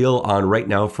got a deal on right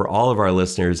now for all of our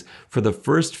listeners. For the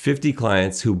first 50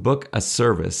 clients who book a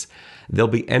service, they'll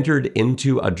be entered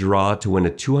into a draw to win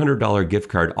a $200 gift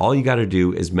card. All you got to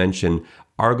do is mention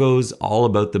Argos All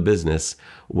About the Business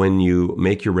when you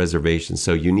make your reservation.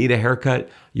 So you need a haircut,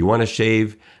 you want to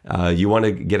shave, you want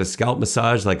to get a scalp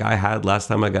massage like I had last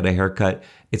time I got a haircut.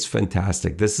 It's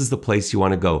fantastic. This is the place you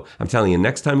want to go. I'm telling you,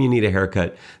 next time you need a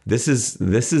haircut, this is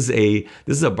a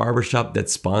barbershop that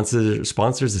sponsors a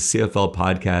CFL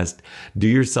podcast. Do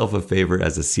yourself a favor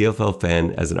as a CFL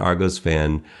fan, as an Argos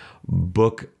fan,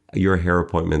 book your hair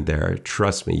appointment there.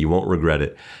 Trust me, you won't regret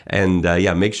it. And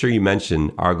make sure you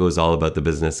mention Argos All About the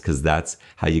Business, because that's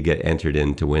how you get entered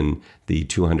in to win the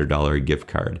 $200 gift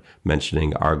card,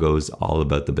 mentioning Argos All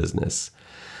About the Business.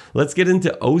 Let's get into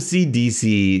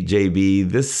OCDC,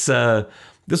 JB.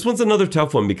 This one's another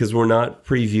tough one because we're not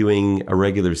previewing a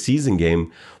regular season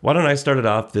game. Why don't I start it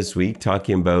off this week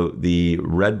talking about the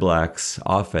Red Blacks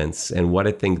offense and what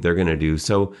I think they're going to do.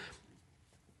 So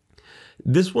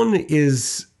this one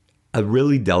is a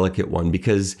really delicate one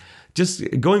because just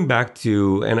going back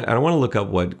to, and I want to look up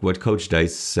what Coach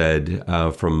Dice said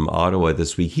from Ottawa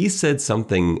this week. He said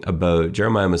something about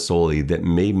Jeremiah Masoli that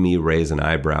made me raise an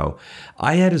eyebrow.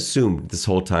 I had assumed this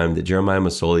whole time that Jeremiah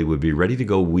Masoli would be ready to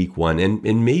go week one,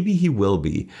 and maybe he will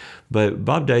be. But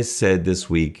Bob Dice said this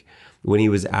week, when he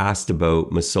was asked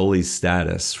about Masoli's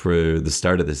status for the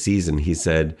start of the season, he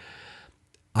said,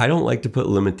 I don't like to put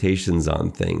limitations on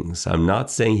things. I'm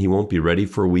not saying he won't be ready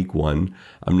for week one.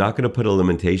 I'm not going to put a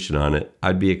limitation on it.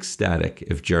 I'd be ecstatic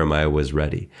if Jeremiah was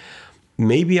ready.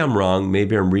 Maybe I'm wrong.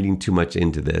 Maybe I'm reading too much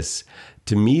into this.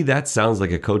 To me, that sounds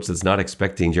like a coach that's not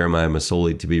expecting Jeremiah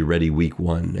Masoli to be ready week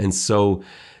one. And so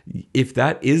if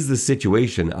that is the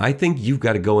situation, I think you've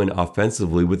got to go in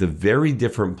offensively with a very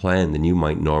different plan than you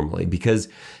might normally. Because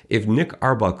if Nick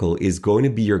Arbuckle is going to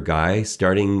be your guy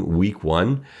starting week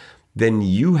one, then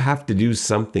you have to do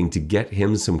something to get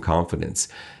him some confidence.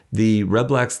 The Red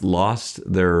Blacks lost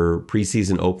their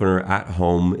preseason opener at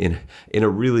home in a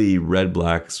really Red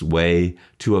Blacks way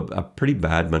to a pretty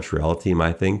bad Montreal team,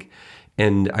 I think.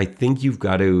 And I think you've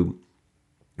got to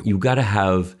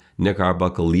have Nick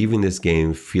Arbuckle leaving this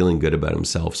game feeling good about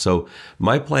himself. So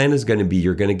my plan is going to be,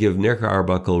 you're going to give Nick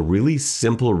Arbuckle really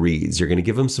simple reads. You're going to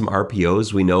give him some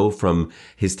RPOs. We know from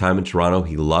his time in Toronto,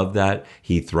 he loved that.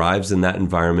 He thrives in that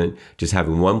environment. Just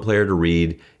having one player to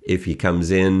read. If he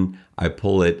comes in, I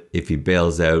pull it. If he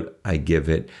bails out, I give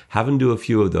it. Have him do a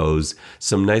few of those.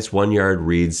 Some nice 1-yard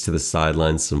reads to the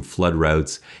sidelines, some flood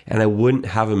routes, and I wouldn't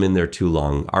have him in there too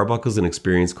long. Arbuckle's an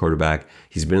experienced quarterback.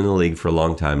 He's been in the league for a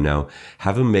long time now.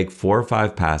 Have him make 4 or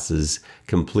 5 passes,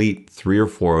 complete 3 or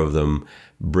 4 of them,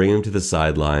 bring him to the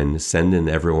sideline, send in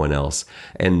everyone else.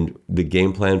 And the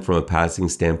game plan from a passing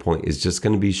standpoint is just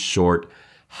going to be short,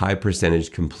 high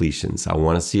percentage completions. I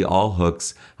want to see all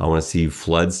hooks. I want to see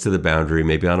floods to the boundary,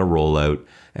 maybe on a rollout,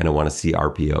 and I want to see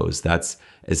RPOs. That's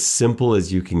as simple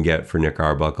as you can get for Nick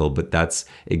Arbuckle, but that's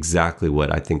exactly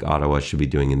what I think Ottawa should be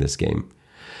doing in this game.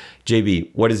 JB,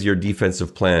 what is your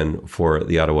defensive plan for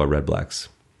the Ottawa Red Blacks?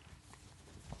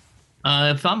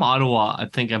 If I'm Ottawa, I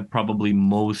think I'm probably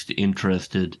most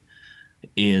interested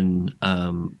in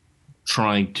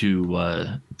trying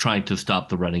to stop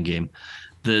the running game.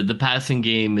 The passing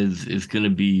game is going to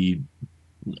be,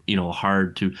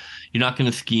 hard to. You're not going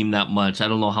to scheme that much. I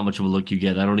don't know how much of a look you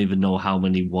get. I don't even know how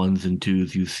many 1s and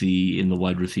 2s you see in the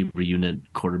wide receiver unit,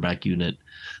 quarterback unit.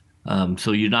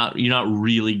 So you're not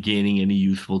really gaining any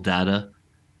useful data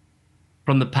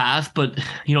from the past. But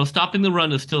stopping the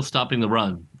run is still stopping the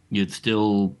run. It's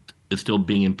still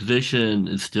being in position.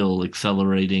 It's still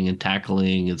accelerating and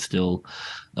tackling. It's still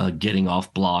getting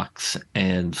off blocks,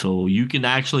 and so you can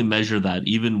actually measure that.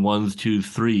 Even 1s, 2s,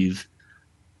 3s,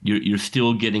 you're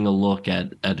still getting a look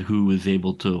at who is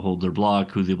able to hold their block,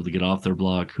 who's able to get off their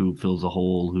block, who fills a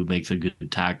hole, who makes a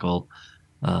good tackle.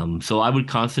 So I would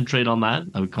concentrate on that.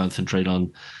 I would concentrate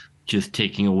on just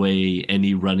taking away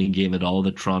any running game at all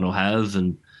that Toronto has,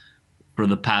 and for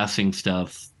the passing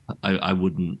stuff, I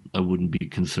wouldn't be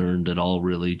concerned at all.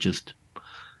 Really, just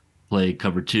play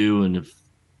cover 2, and if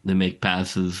they make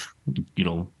passes,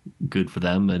 good for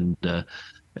them, and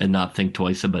not think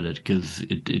twice about it, because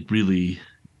it really,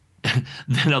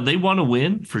 they want to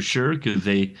win for sure, because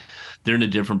they're in a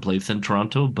different place than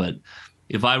Toronto, but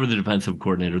if I were the defensive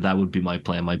coordinator, that would be my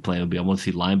plan. My plan would be I want to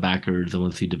see linebackers, I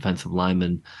want to see defensive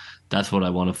linemen. That's what I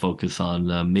want to focus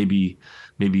on. Maybe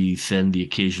send the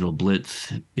occasional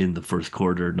blitz in the first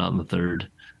quarter, not in the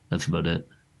third. That's about it.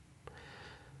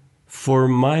 For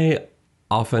my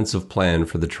offensive plan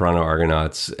for the Toronto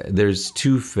Argonauts, there's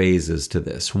two phases to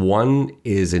this. One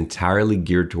is entirely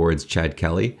geared towards Chad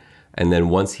Kelly. And then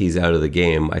once he's out of the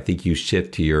game, I think you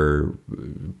shift to your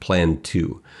plan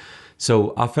two.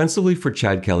 So offensively for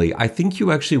Chad Kelly, I think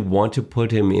you actually want to put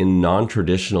him in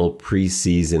non-traditional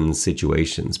preseason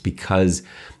situations because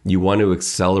you want to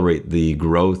accelerate the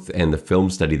growth and the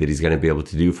film study that he's going to be able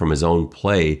to do from his own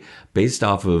play based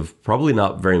off of probably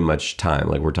not very much time.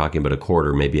 Like we're talking about a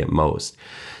quarter, maybe at most.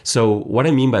 So what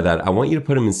I mean by that, I want you to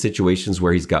put him in situations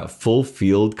where he's got full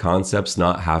field concepts,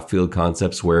 not half field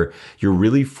concepts, where you're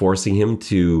really forcing him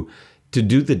to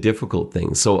do the difficult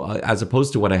things. So as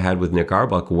opposed to what I had with Nick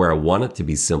Arbuckle, where I want it to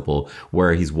be simple,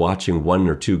 where he's watching one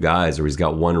or two guys, or he's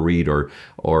got one read or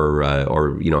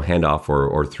handoff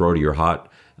or throw to your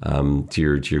hot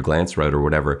to your glance route or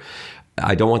whatever.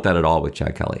 I don't want that at all with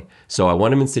Chad Kelly. So I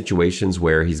want him in situations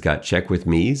where he's got check with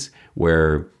me's,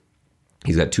 where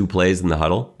he's got two plays in the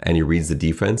huddle and he reads the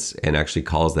defense and actually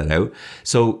calls that out.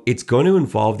 So it's going to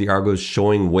involve the Argos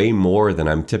showing way more than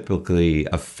I'm typically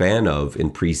a fan of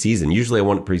in preseason. Usually I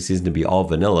want preseason to be all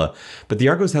vanilla, but the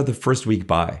Argos have the first week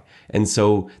bye. And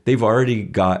so they've already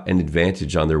got an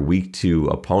advantage on their week 2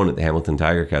 opponent, the Hamilton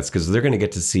Tiger Cats, because they're going to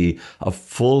get to see a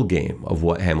full game of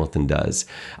what Hamilton does.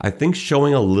 I think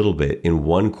showing a little bit in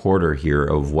one quarter here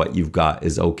of what you've got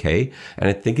is okay. And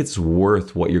I think it's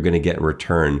worth what you're going to get in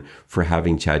return for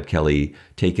having Chad Kelly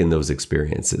take in those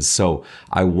experiences. So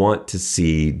I want to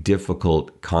see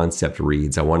difficult concept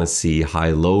reads. I want to see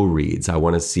high-low reads. I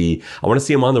want to see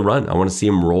him on the run. I want to see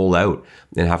him roll out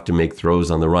and have to make throws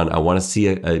on the run. I want to see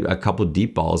a couple of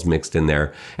deep balls mixed in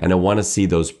there. And I want to see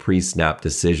those pre-snap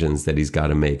decisions that he's got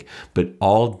to make. But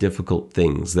all difficult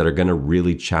things that are going to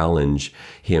really challenge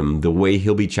him the way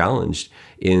he'll be challenged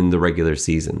in the regular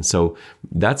season. So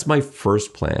that's my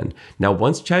first plan. Now,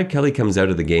 once Chad Kelly comes out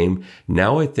of the game,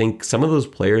 now I think some of those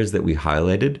players that we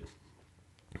highlighted,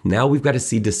 now we've got to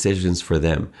see decisions for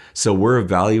them. So we're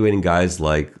evaluating guys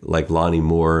like Lonnie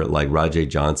Moore, like Rajay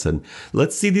Johnson.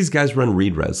 Let's see these guys run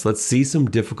read routes. Let's see some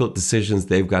difficult decisions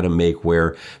they've got to make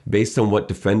where, based on what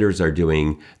defenders are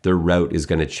doing, their route is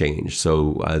going to change.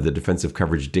 So the defensive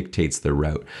coverage dictates their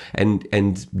route.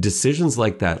 And decisions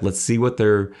like that, let's see what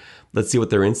their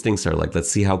instincts are like. Let's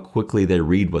see how quickly they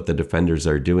read what the defenders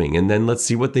are doing. And then let's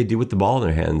see what they do with the ball in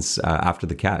their hands after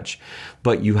the catch.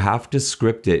 But you have to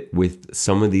script it with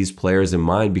some of these players in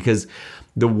mind, because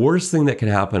the worst thing that can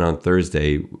happen on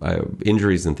Thursday,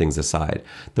 injuries and things aside,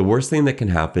 the worst thing that can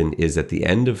happen is at the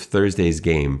end of Thursday's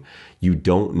game, you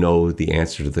don't know the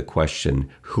answer to the question,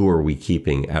 who are we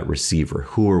keeping at receiver?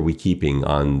 Who are we keeping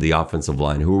on the offensive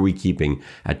line? Who are we keeping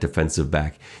at defensive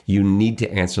back? You need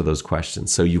to answer those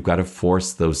questions. So you've got to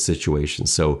force those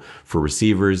situations. So for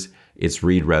receivers, it's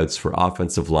read routes. For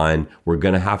offensive line, we're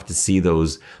going to have to see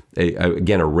those,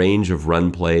 again, a range of run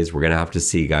plays. We're going to have to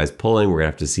see guys pulling. We're going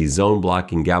to have to see zone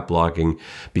blocking, gap blocking,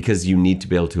 because you need to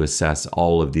be able to assess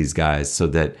all of these guys so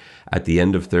that at the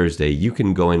end of Thursday, you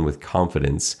can go in with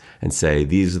confidence and say,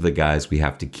 these are the guys we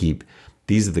have to keep.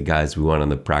 These are the guys we want on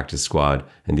the practice squad,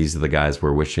 and these are the guys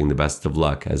we're wishing the best of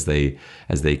luck as they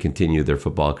continue their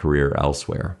football career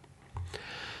elsewhere.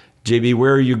 JB,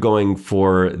 where are you going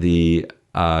for the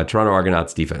Toronto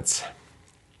Argonauts defense?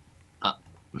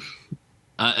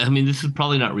 I mean, this is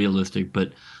probably not realistic,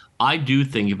 but I do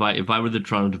think if I were the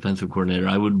Toronto defensive coordinator,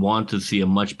 I would want to see a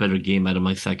much better game out of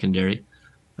my secondary.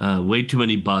 Way too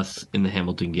many busts in the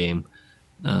Hamilton game.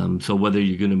 So whether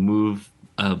you're going to move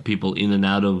people in and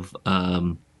out of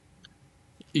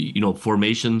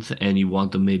formations, and you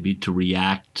want them maybe to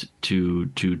react to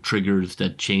triggers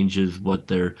that changes what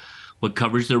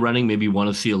coverage they're running. Maybe you want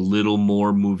to see a little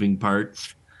more moving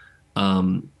parts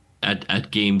at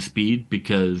game speed,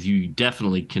 because you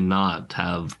definitely cannot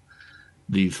have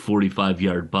these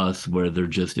 45-yard busts where there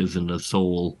just isn't a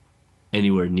soul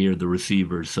anywhere near the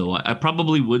receiver. So I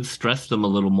probably would stress them a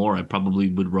little more. I probably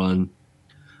would run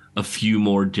a few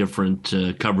more different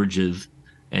coverages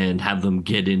and have them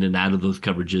get in and out of those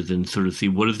coverages and sort of see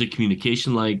what is the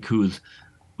communication like, who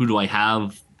do I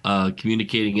have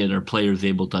communicating it? Are players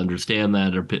able to understand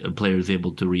that? Are players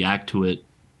able to react to it?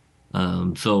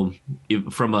 So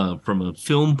from a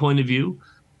film point of view,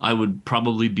 I would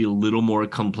probably be a little more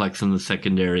complex in the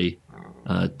secondary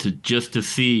to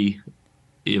see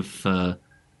if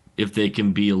they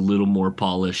can be a little more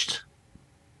polished.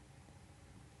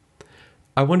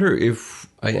 I wonder if,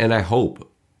 and I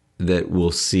hope that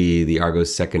we'll see the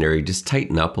Argos secondary just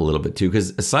tighten up a little bit too,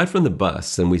 because aside from the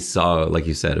busts, and we saw, like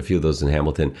you said, a few of those in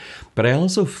Hamilton, but I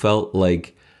also felt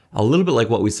like a little bit like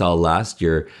what we saw last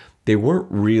year, they weren't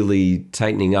really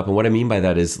tightening up. And what I mean by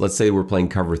that is, let's say we're playing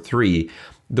cover 3.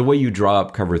 The way you draw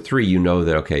up cover 3, you know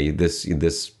that, okay, this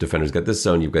defender's got this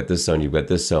zone, you've got this zone, you've got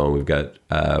this zone, we've got,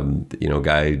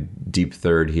 guy deep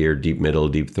third here, deep middle,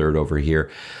 deep third over here.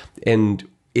 And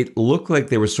it looked like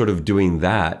they were sort of doing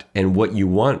that. And what you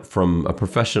want from a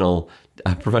professional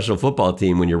football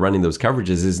team when you're running those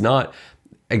coverages is not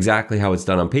exactly how it's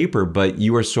done on paper, but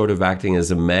you are sort of acting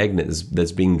as a magnet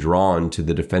that's being drawn to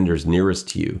the defenders nearest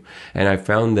to you. And I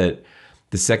found that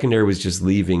the secondary was just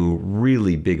leaving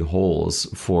really big holes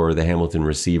for the Hamilton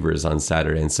receivers on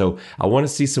Saturday. And so I want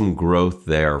to see some growth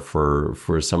there for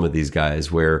some of these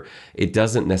guys where it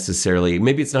doesn't necessarily,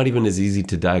 maybe it's not even as easy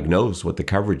to diagnose what the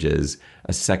coverage is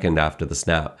a second after the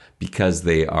snap, because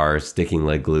they are sticking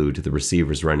like glue to the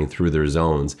receivers running through their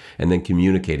zones and then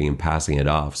communicating and passing it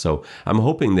off. So I'm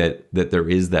hoping that there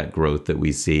is that growth that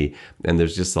we see, and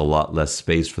there's just a lot less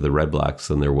space for the Red Blacks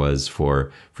than there was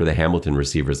for the Hamilton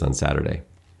receivers on Saturday.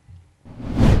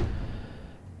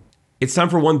 It's time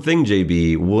for one thing,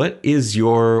 JB. What is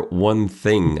your one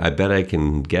thing? I bet I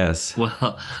can guess.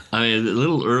 Well, I mean, a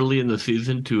little early in the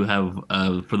season to have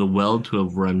for the well to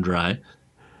have run dry,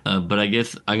 but I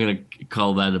guess I'm going to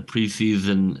call that a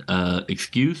preseason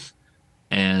excuse.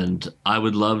 And I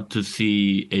would love to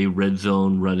see a red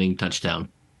zone running touchdown.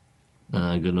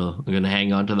 I'm gonna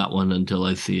hang on to that one until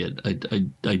I see it.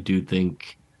 I do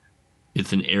think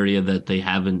it's an area that they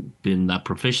haven't been that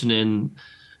proficient in.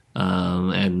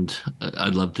 And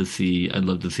I'd love to see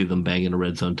them banging a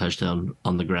red zone touchdown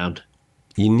on the ground.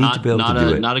 You need to be able to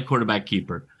do it. Not a quarterback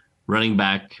keeper, running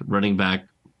back,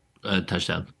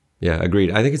 touchdown. Yeah,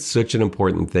 agreed. I think it's such an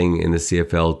important thing in the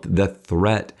CFL, the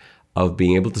threat of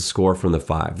being able to score from the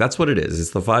 5. That's what it is. It's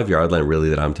the 5-yard line really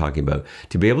that I'm talking about.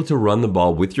 To be able to run the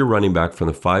ball with your running back from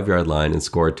the 5-yard line and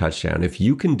score a touchdown. If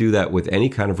you can do that with any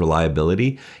kind of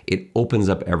reliability, it opens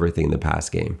up everything in the pass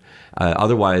game.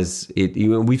 Otherwise,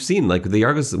 we've seen like the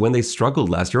Argos, when they struggled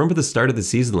last year, remember the start of the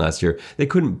season last year, they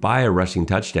couldn't buy a rushing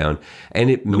touchdown, and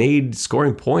it made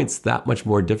scoring points that much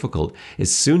more difficult. As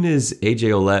soon as AJ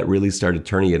Ouellette really started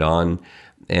turning it on,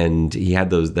 and he had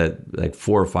that like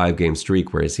 4 or 5 game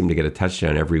streak where he seemed to get a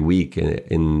touchdown every week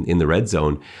in the red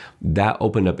zone. That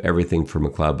opened up everything for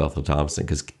McLeod Bethel-Thompson,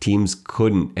 because teams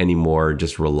couldn't anymore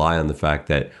just rely on the fact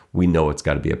that we know it's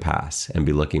got to be a pass and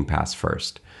be looking pass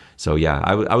first. So yeah,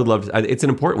 I would love to. It's an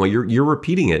important one. You're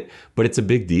repeating it, but it's a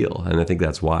big deal, and I think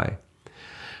that's why.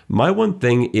 My one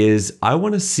thing is I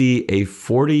want to see a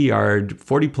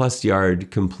 40-plus yard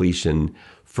completion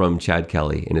from Chad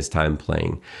Kelly in his time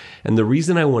playing. And the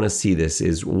reason I want to see this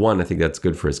is, one, I think that's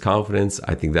good for his confidence.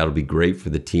 I think that'll be great for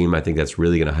the team. I think that's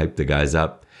really going to hype the guys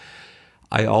up.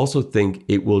 I also think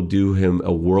it will do him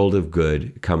a world of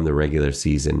good come the regular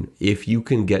season. If you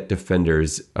can get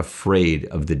defenders afraid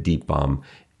of the deep bomb,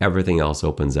 everything else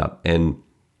opens up. And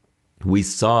we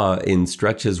saw in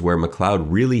stretches where McLeod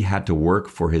really had to work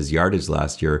for his yardage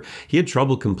last year. He had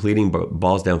trouble completing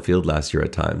balls downfield last year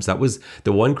at times. That was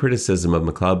the one criticism of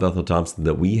McLeod Bethel-Thompson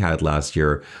that we had last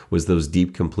year, was those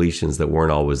deep completions that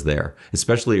weren't always there,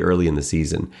 especially early in the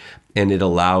season. And it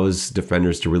allows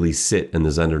defenders to really sit in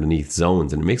those underneath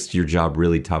zones, and it makes your job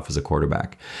really tough as a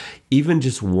quarterback. Even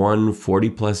just one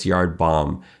 40-plus yard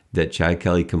bomb that Chad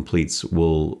Kelly completes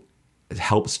will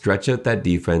help stretch out that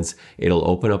defense. It'll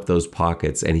open up those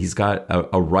pockets, and he's got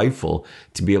a rifle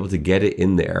to be able to get it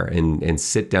in there and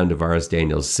sit down Tavares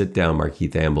Daniels, sit down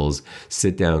Markeith Ambles,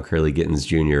 sit down Curly Gittins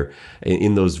Jr.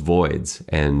 in those voids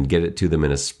and get it to them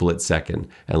in a split second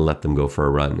and let them go for a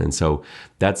run. And so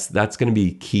that's going to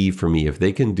be key for me. If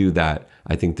they can do that,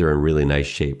 I think they're in really nice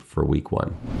shape for week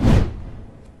 1.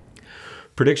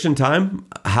 Prediction time.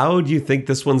 How do you think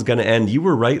this one's going to end? You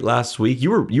were right last week.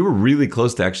 You were really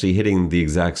close to actually hitting the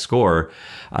exact score.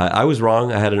 I was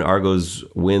wrong. I had an Argos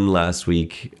win last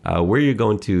week. Where are you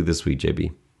going to this week,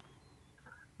 JB?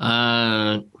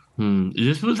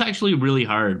 This was actually really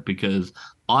hard because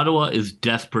Ottawa is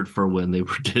desperate for a win. They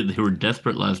were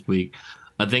desperate last week.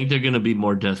 I think they're going to be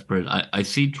more desperate. I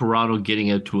see Toronto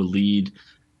getting out to a lead,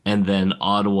 and then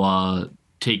Ottawa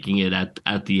taking it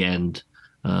at the end.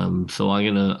 So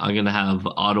I'm gonna have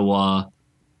Ottawa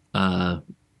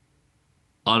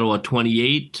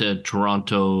 28 to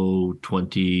Toronto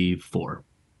 24.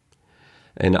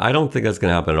 And I don't think that's going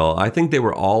to happen at all. I think they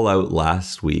were all out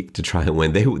last week to try and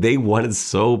win. They wanted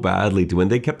so badly to win.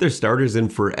 They kept their starters in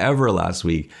forever last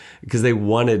week because they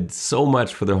wanted so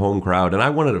much for their home crowd, and I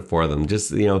wanted it for them.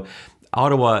 Just,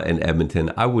 Ottawa and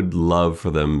Edmonton, I would love for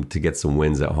them to get some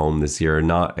wins at home this year,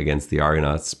 not against the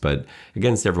Argonauts, but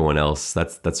against everyone else.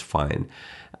 That's fine.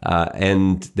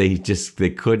 And they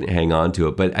couldn't hang on to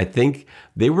it. But I think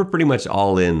they were pretty much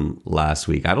all in last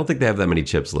week. I don't think they have that many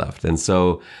chips left. And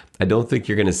so I don't think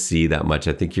you're going to see that much.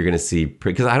 I think you're going to see,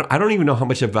 because I don't even know how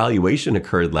much evaluation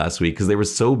occurred last week because they were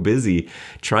so busy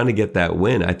trying to get that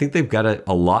win. I think they've got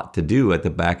a lot to do at the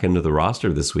back end of the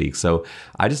roster this week. So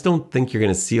I just don't think you're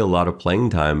going to see a lot of playing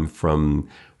time from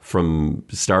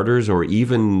starters or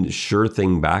even sure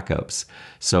thing backups.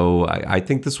 So I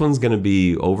think this one's going to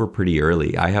be over pretty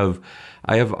early. I have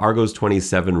Argos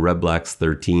 27, Red Blacks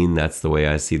 13. That's the way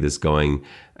I see this going.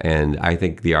 And I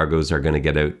think the Argos are going to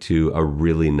get out to a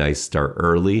really nice start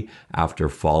early after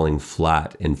falling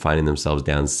flat and finding themselves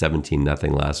down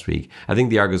 17-0 last week. I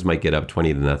think the Argos might get up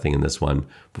 20-0 in this one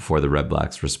before the Red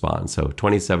Blacks respond. So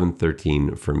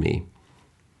 27-13 for me.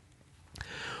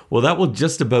 Well, that will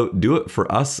just about do it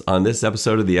for us on this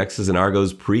episode of the X's and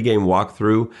Argos pregame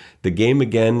walkthrough. The game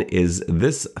again is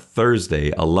this Thursday,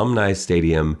 Alumni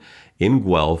Stadium in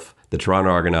Guelph. The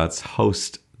Toronto Argonauts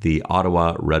host the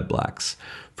Ottawa Red Blacks.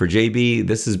 For JB,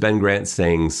 this is Ben Grant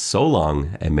saying so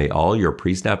long, and may all your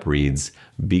pre-snap reads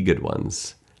be good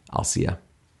ones. I'll see ya.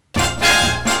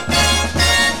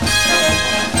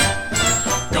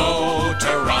 Go,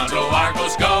 Toronto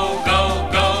Argos, go, go,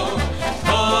 go.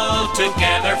 Pull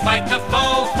together, fight the foe.